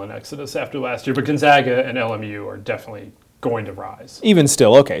talent exodus after last year, but Gonzaga and LMU are definitely going to rise. Even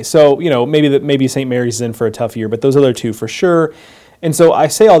still, okay. So maybe St. Mary's is in for a tough year, but those other two for sure. And so I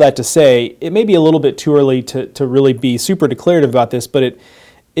say all that to say it may be a little bit too early to really be super declarative about this, but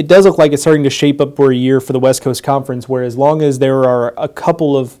it does look like it's starting to shape up for a year for the West Coast Conference, where as long as there are a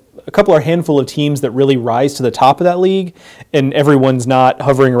handful of teams that really rise to the top of that league and everyone's not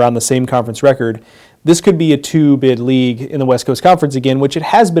hovering around the same conference record, this could be a two-bid league in the West Coast Conference again, which it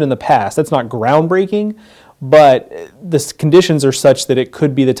has been in the past. That's not groundbreaking, but the conditions are such that it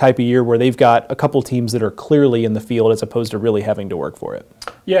could be the type of year where they've got a couple teams that are clearly in the field as opposed to really having to work for it.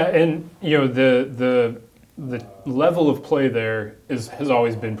 Yeah, and the level of play there has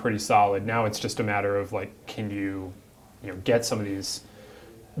always been pretty solid. Now it's just a matter of can you get some of these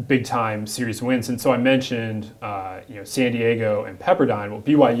big time series wins. And so I mentioned San Diego and Pepperdine. Well,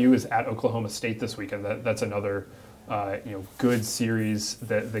 BYU is at Oklahoma State this weekend. That's another good series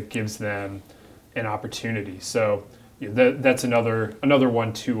that gives them an opportunity. So that's another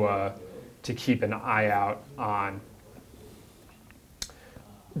one to keep an eye out on.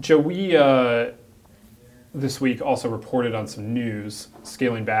 Joe, we this week also reported on some news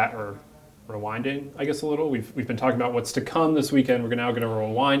scaling back or rewinding, I guess, a little. We've been talking about what's to come this weekend. We're now going to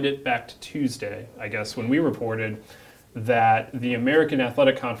rewind it back to Tuesday, I guess, when we reported that the American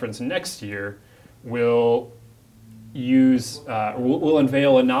Athletic Conference next year will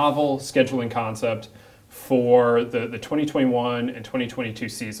unveil a novel scheduling concept for the 2021 and 2022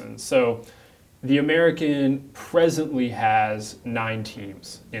 seasons. So the American presently has 9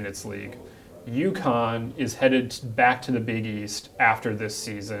 teams in its league. UConn is headed back to the Big East after this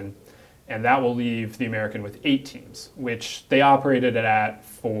season, and that will leave the American with 8 teams, which they operated at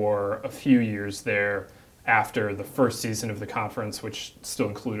for a few years there after the first season of the conference, which still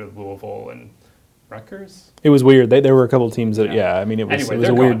included Louisville and Rutgers. It was weird. There were a couple of teams that, it was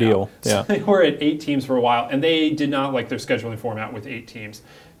a weird deal. Yeah. So they were at 8 teams for a while, and they did not like their scheduling format with 8 teams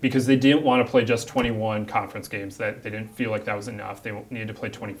because they didn't want to play just 21 conference games. That they didn't feel like that was enough. They needed to play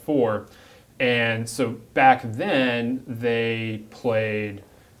 24. And so back then, they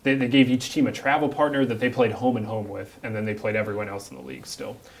gave each team a travel partner that they played home and home with, and then they played everyone else in the league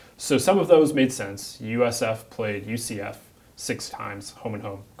still. So some of those made sense. USF played UCF 6 times, home and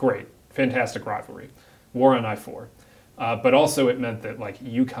home. Great. Fantastic rivalry. War on I-4. But also it meant that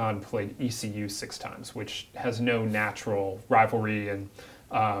UConn played ECU 6 times, which has no natural rivalry, and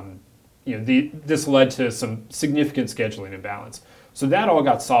this led to some significant scheduling imbalance. So that all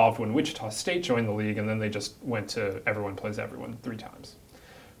got solved when Wichita State joined the league, and then they just went to everyone plays everyone 3 times.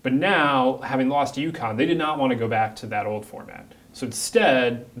 But now, having lost UConn, they did not want to go back to that old format. So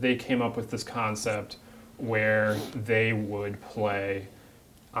instead, they came up with this concept where they would play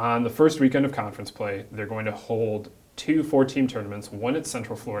on the first weekend of conference play. They're going to hold 2 4-team tournaments, one at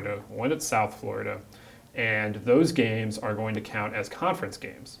Central Florida, one at South Florida, and those games are going to count as conference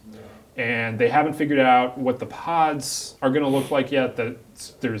games. And they haven't figured out what the pods are going to look like yet. That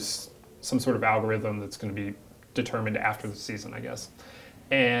there's some sort of algorithm that's going to be determined after the season, I guess.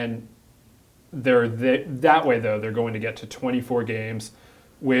 And that way, though, they're going to get to 24 games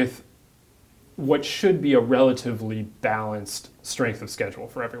with what should be a relatively balanced strength of schedule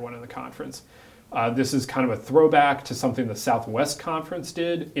for everyone in the conference. This is kind of a throwback to something the Southwest Conference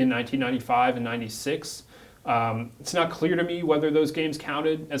did in 1995 and 96. It's not clear to me whether those games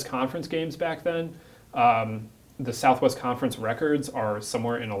counted as conference games back then. The Southwest Conference records are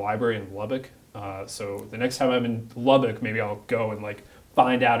somewhere in a library in Lubbock. So the next time I'm in Lubbock, maybe I'll go and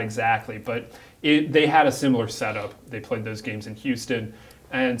find out exactly. But they had a similar setup. They played those games in Houston.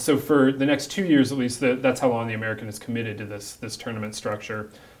 And so for the next 2 years, at least, that's how long the American is committed to this tournament structure.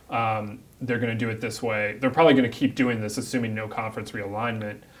 They're going to do it this way. They're probably going to keep doing this, assuming no conference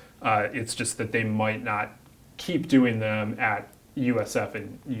realignment. It's just that they might not keep doing them at USF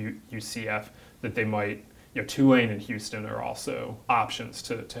and UCF, that they might, Tulane and Houston are also options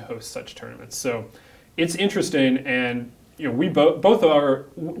to host such tournaments. So it's interesting, and we both are,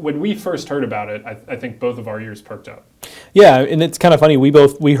 when we first heard about it, I think both of our ears perked up. Yeah, and it's kind of funny. We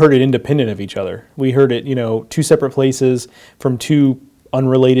heard it independent of each other. We heard it, 2 separate places from 2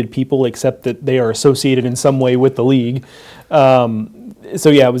 unrelated people, except that they are associated in some way with the league. So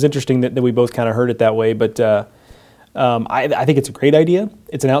yeah, it was interesting that we both kind of heard it that way. But I think it's a great idea.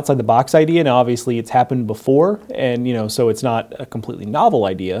 It's an outside the box idea, and obviously it's happened before, and so it's not a completely novel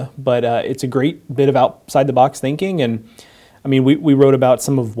idea, but it's a great bit of outside the box thinking. And I mean, we wrote about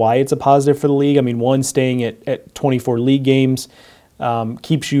some of why it's a positive for the league. I mean, one, staying at 24 league games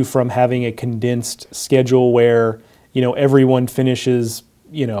keeps you from having a condensed schedule where everyone finishes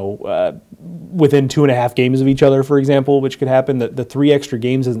within 2.5 games of each other, for example, which could happen. The 3 extra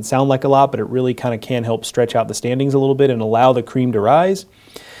games doesn't sound like a lot, but it really kind of can help stretch out the standings a little bit and allow the cream to rise.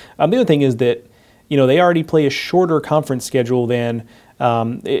 The other thing is that, they already play a shorter conference schedule than,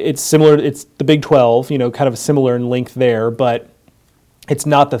 it's similar, it's the Big 12, kind of similar in length there, but it's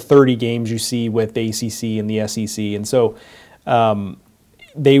not the 30 games you see with the ACC and the SEC. And so,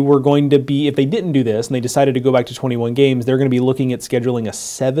 they were going to be, if they didn't do this and they decided to go back to 21 games, they're going to be looking at scheduling a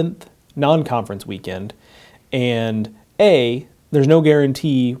 7th non-conference weekend. And there's no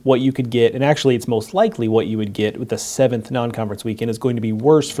guarantee what you could get, and actually it's most likely what you would get with the 7th non-conference weekend is going to be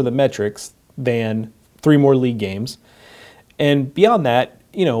worse for the metrics than 3 more league games. And beyond that,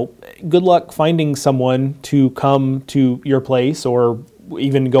 good luck finding someone to come to your place or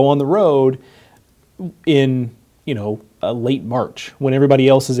even go on the road in, late March when everybody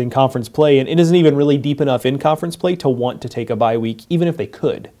else is in conference play and it isn't even really deep enough in conference play to want to take a bye week, even if they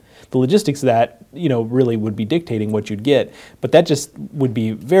could. The logistics of that, really would be dictating what you'd get, but that just would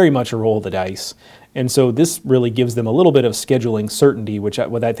be very much a roll of the dice. And so this really gives them a little bit of scheduling certainty,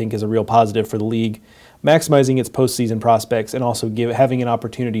 what I think is a real positive for the league, maximizing its postseason prospects and also having an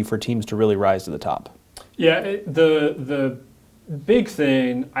opportunity for teams to really rise to the top. Yeah, the big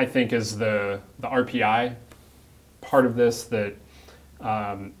thing I think is the RPI part of this, that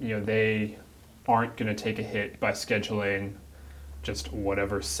they aren't going to take a hit by scheduling just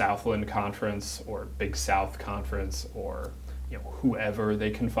whatever Southland Conference or Big South Conference or whoever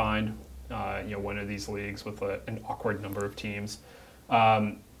they can find one of these leagues with an awkward number of teams.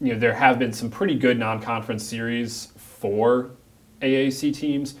 There have been some pretty good non-conference series for AAC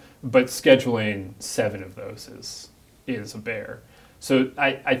teams, but scheduling 7 of those is a bear. So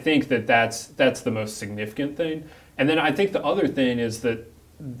I think that's the most significant thing. And then I think the other thing is that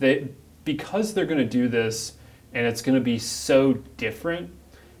because they're going to do this and it's going to be so different,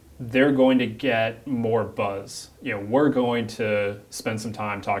 they're going to get more buzz. We're going to spend some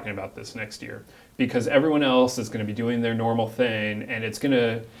time talking about this next year because everyone else is going to be doing their normal thing, and it's going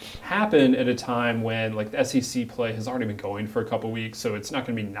to happen at a time when the SEC play has already been going for a couple weeks, so it's not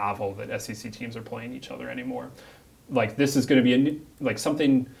going to be novel that SEC teams are playing each other anymore. This is going to be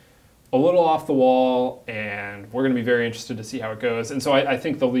something a little off the wall, and we're going to be very interested to see how it goes. And so I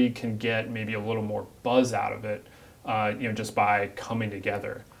think the league can get maybe a little more buzz out of it, just by coming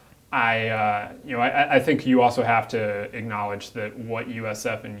together. I think you also have to acknowledge that what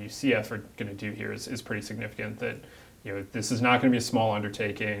USF and UCF are going to do here is pretty significant. That this is not going to be a small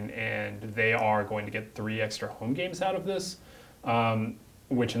undertaking, and they are going to get 3 extra home games out of this,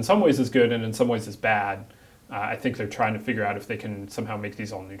 which in some ways is good and in some ways is bad. I think they're trying to figure out if they can somehow make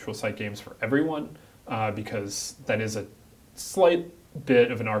these all neutral site games for everyone, because that is a slight bit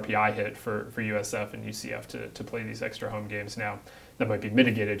of an RPI hit for USF and UCF to play these extra home games. Now, that might be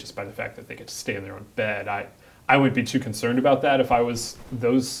mitigated just by the fact that they get to stay in their own bed. I wouldn't be too concerned about that if I was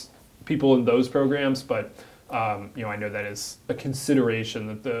those people in those programs, but I know that is a consideration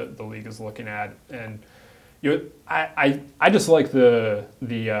that the league is looking at. And I just like the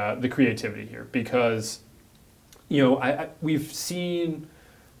creativity here because we've seen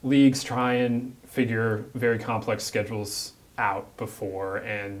leagues try and figure very complex schedules out before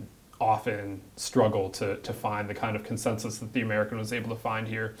and often struggle to find the kind of consensus that the American was able to find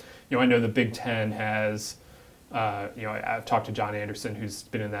here. I know the Big Ten has, I've talked to John Anderson, who's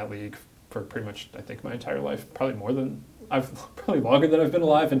been in that league for pretty much, I think, my entire life, probably longer than I've been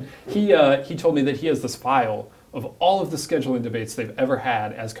alive. And he told me that he has this file of all of the scheduling debates they've ever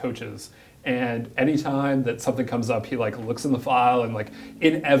had as coaches. And anytime that something comes up, he looks in the file and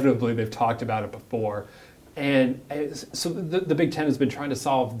inevitably they've talked about it before. And so the Big Ten has been trying to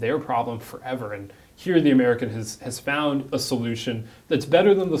solve their problem forever. And here the American has found a solution that's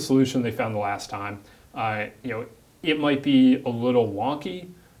better than the solution they found the last time. It might be a little wonky,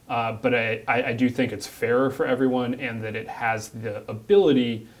 but I do think it's fairer for everyone, and that it has the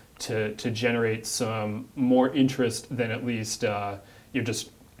ability to generate some more interest than at least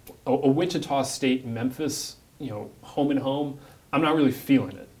just a Wichita State, Memphis, home and home. I'm not really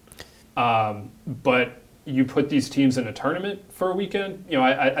feeling it. But you put these teams in a tournament for a weekend,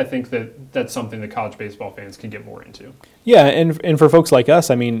 I think that's something that college baseball fans can get more into. Yeah, and for folks like us,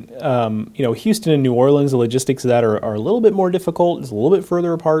 I mean, Houston and New Orleans, the logistics of that are a little bit more difficult. It's a little bit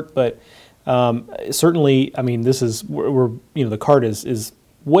further apart, but Certainly, I mean, this is we're the cart is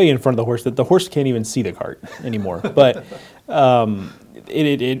way in front of the horse, that the horse can't even see the cart anymore. But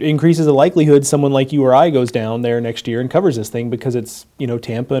it increases the likelihood someone like you or I goes down there next year and covers this thing, because it's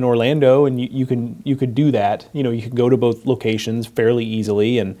Tampa and Orlando, and you could do that. You can go to both locations fairly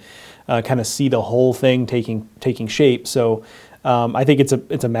easily and kind of see the whole thing taking shape. So I think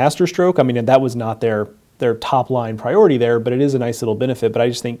it's a master stroke. I mean, and that was not their top line priority there, but it is a nice little benefit. But I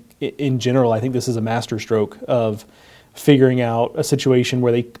just think in general, I think this is a master stroke of figuring out a situation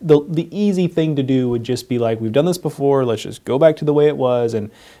where the easy thing to do would just be like, we've done this before, let's just go back to the way it was. And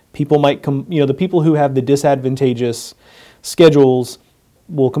people might come, the people who have the disadvantageous schedules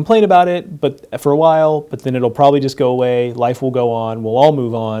will complain about it, but for a while, but then it'll probably just go away. Life will go on. We'll all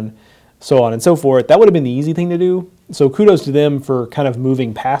move on, so on and so forth. That would have been the easy thing to do. So kudos to them for kind of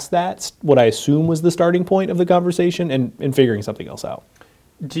moving past that, what I assume was the starting point of the conversation, and figuring something else out.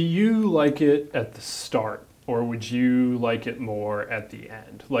 Do you like it at the start, or would you like it more at the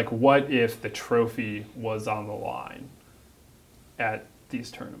end? Like, what if the trophy was on the line at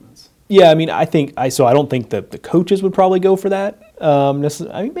these tournaments? Yeah, I mean, I don't think that the coaches would probably go for that. I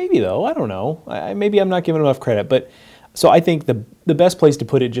mean, maybe though, I don't know. Maybe I'm not giving enough credit, but so I think the best place to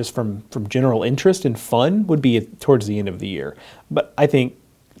put it, just from general interest and fun, would be towards the end of the year. But I think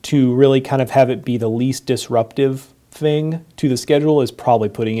to really kind of have it be the least disruptive thing to the schedule is probably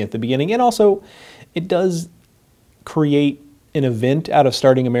putting it at the beginning. And also, it does create an event out of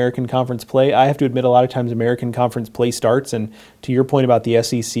starting American Conference play. I have to admit, a lot of times American Conference play starts, and to your point about the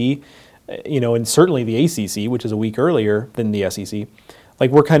SEC, and certainly the ACC, which is a week earlier than the SEC,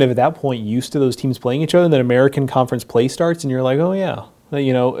 like, we're kind of at that point used to those teams playing each other, and then American Conference play starts, and you're like, oh yeah,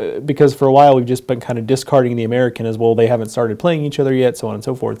 because for a while we've just been kind of discarding the American as, well, they haven't started playing each other yet, so on and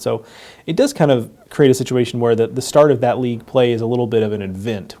so forth. So it does kind of create a situation where the start of that league play is a little bit of an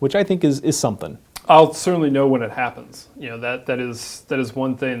event, which I think is something. I'll certainly know when it happens. That is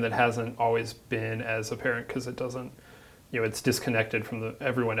one thing that hasn't always been as apparent, because it doesn't, it's disconnected from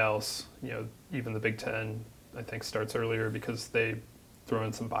everyone else. Even the Big Ten, I think, starts earlier because they throw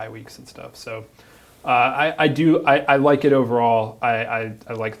in some bye weeks and stuff. So I like it overall. I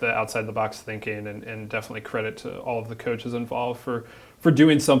like the outside the box thinking, and definitely credit to all of the coaches involved for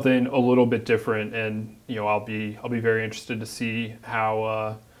doing something a little bit different. And I'll be very interested to see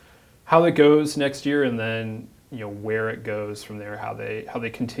how that goes next year, and then where it goes from there, how they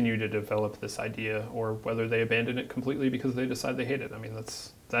continue to develop this idea, or whether they abandon it completely because they decide they hate it. I mean,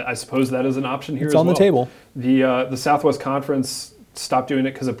 I suppose that is an option here. It's as on well. The table. The Southwest Conference stopped doing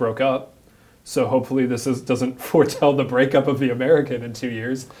it because it broke up. So hopefully this doesn't foretell the breakup of the American in 2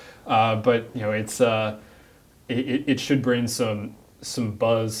 years. But it should bring some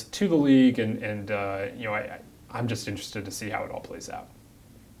buzz to the league, and I'm just interested to see how it all plays out.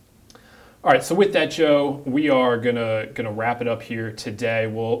 All right, so with that, Joe, we are gonna wrap it up here today.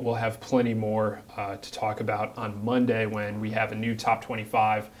 We'll have plenty more to talk about on Monday when we have a new top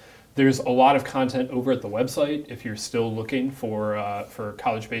 25. There's a lot of content over at the website if you're still looking for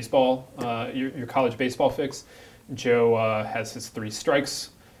college baseball, your college baseball fix. Joe has his 3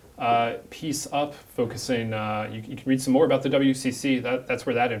 strikes piece up, focusing. You can read some more about the WCC. That's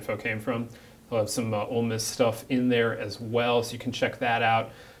where that info came from. We'll have some Ole Miss stuff in there as well, so you can check that out.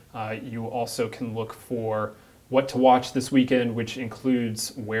 You also can look for what to watch this weekend, which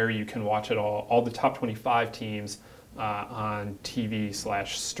includes where you can watch it all the top 25 teams on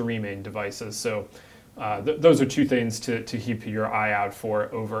TV/streaming devices. So those are 2 things to keep your eye out for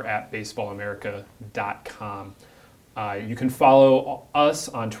over at baseballamerica.com. You can follow us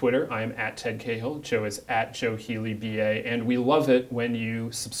on Twitter. I am at Ted Cahill. Joe is at Joe Healy BA. And we love it when you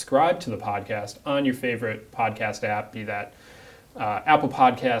subscribe to the podcast on your favorite podcast app, be that Apple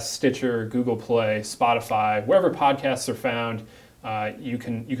Podcasts, Stitcher, Google Play, Spotify, wherever podcasts are found. You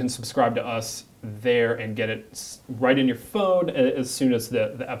can subscribe to us there and get it right in your phone as soon as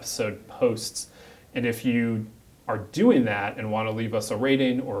the episode posts. And if you are doing that and want to leave us a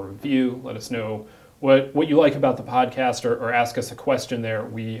rating or a review, let us know what you like about the podcast, or ask us a question there.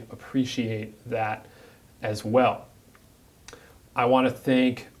 We appreciate that as well. I want to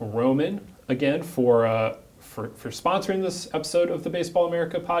thank Roman again for sponsoring this episode of the Baseball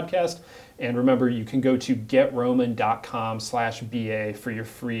America podcast. And remember, you can go to getroman.com/BA for your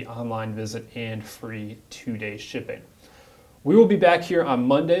free online visit and free 2-day shipping. We will be back here on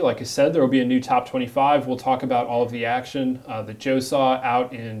Monday. Like I said, there will be a new top 25. We'll talk about all of the action that Joe saw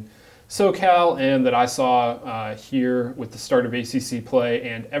out in SoCal and that I saw here with the start of ACC play,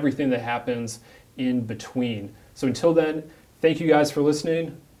 and everything that happens in between. So until then, thank you guys for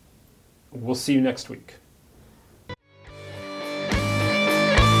listening. We'll see you next week.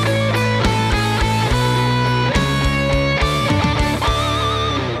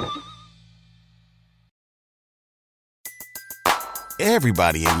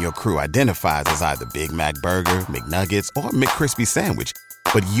 Everybody in your crew identifies as either Big Mac Burger, McNuggets, or McCrispy Sandwich.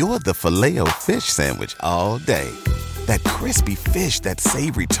 But you're the Filet-O-Fish Sandwich all day. That crispy fish, that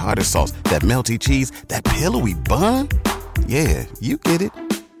savory tartar sauce, that melty cheese, that pillowy bun. Yeah, you get it.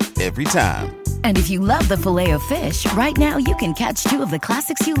 Every time. And if you love the Filet-O-Fish, right now you can catch two of the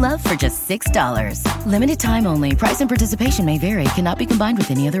classics you love for just $6. Limited time only. Price and participation may vary. Cannot be combined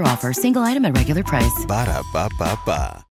with any other offer. Single item at regular price. Ba-da-ba-ba-ba.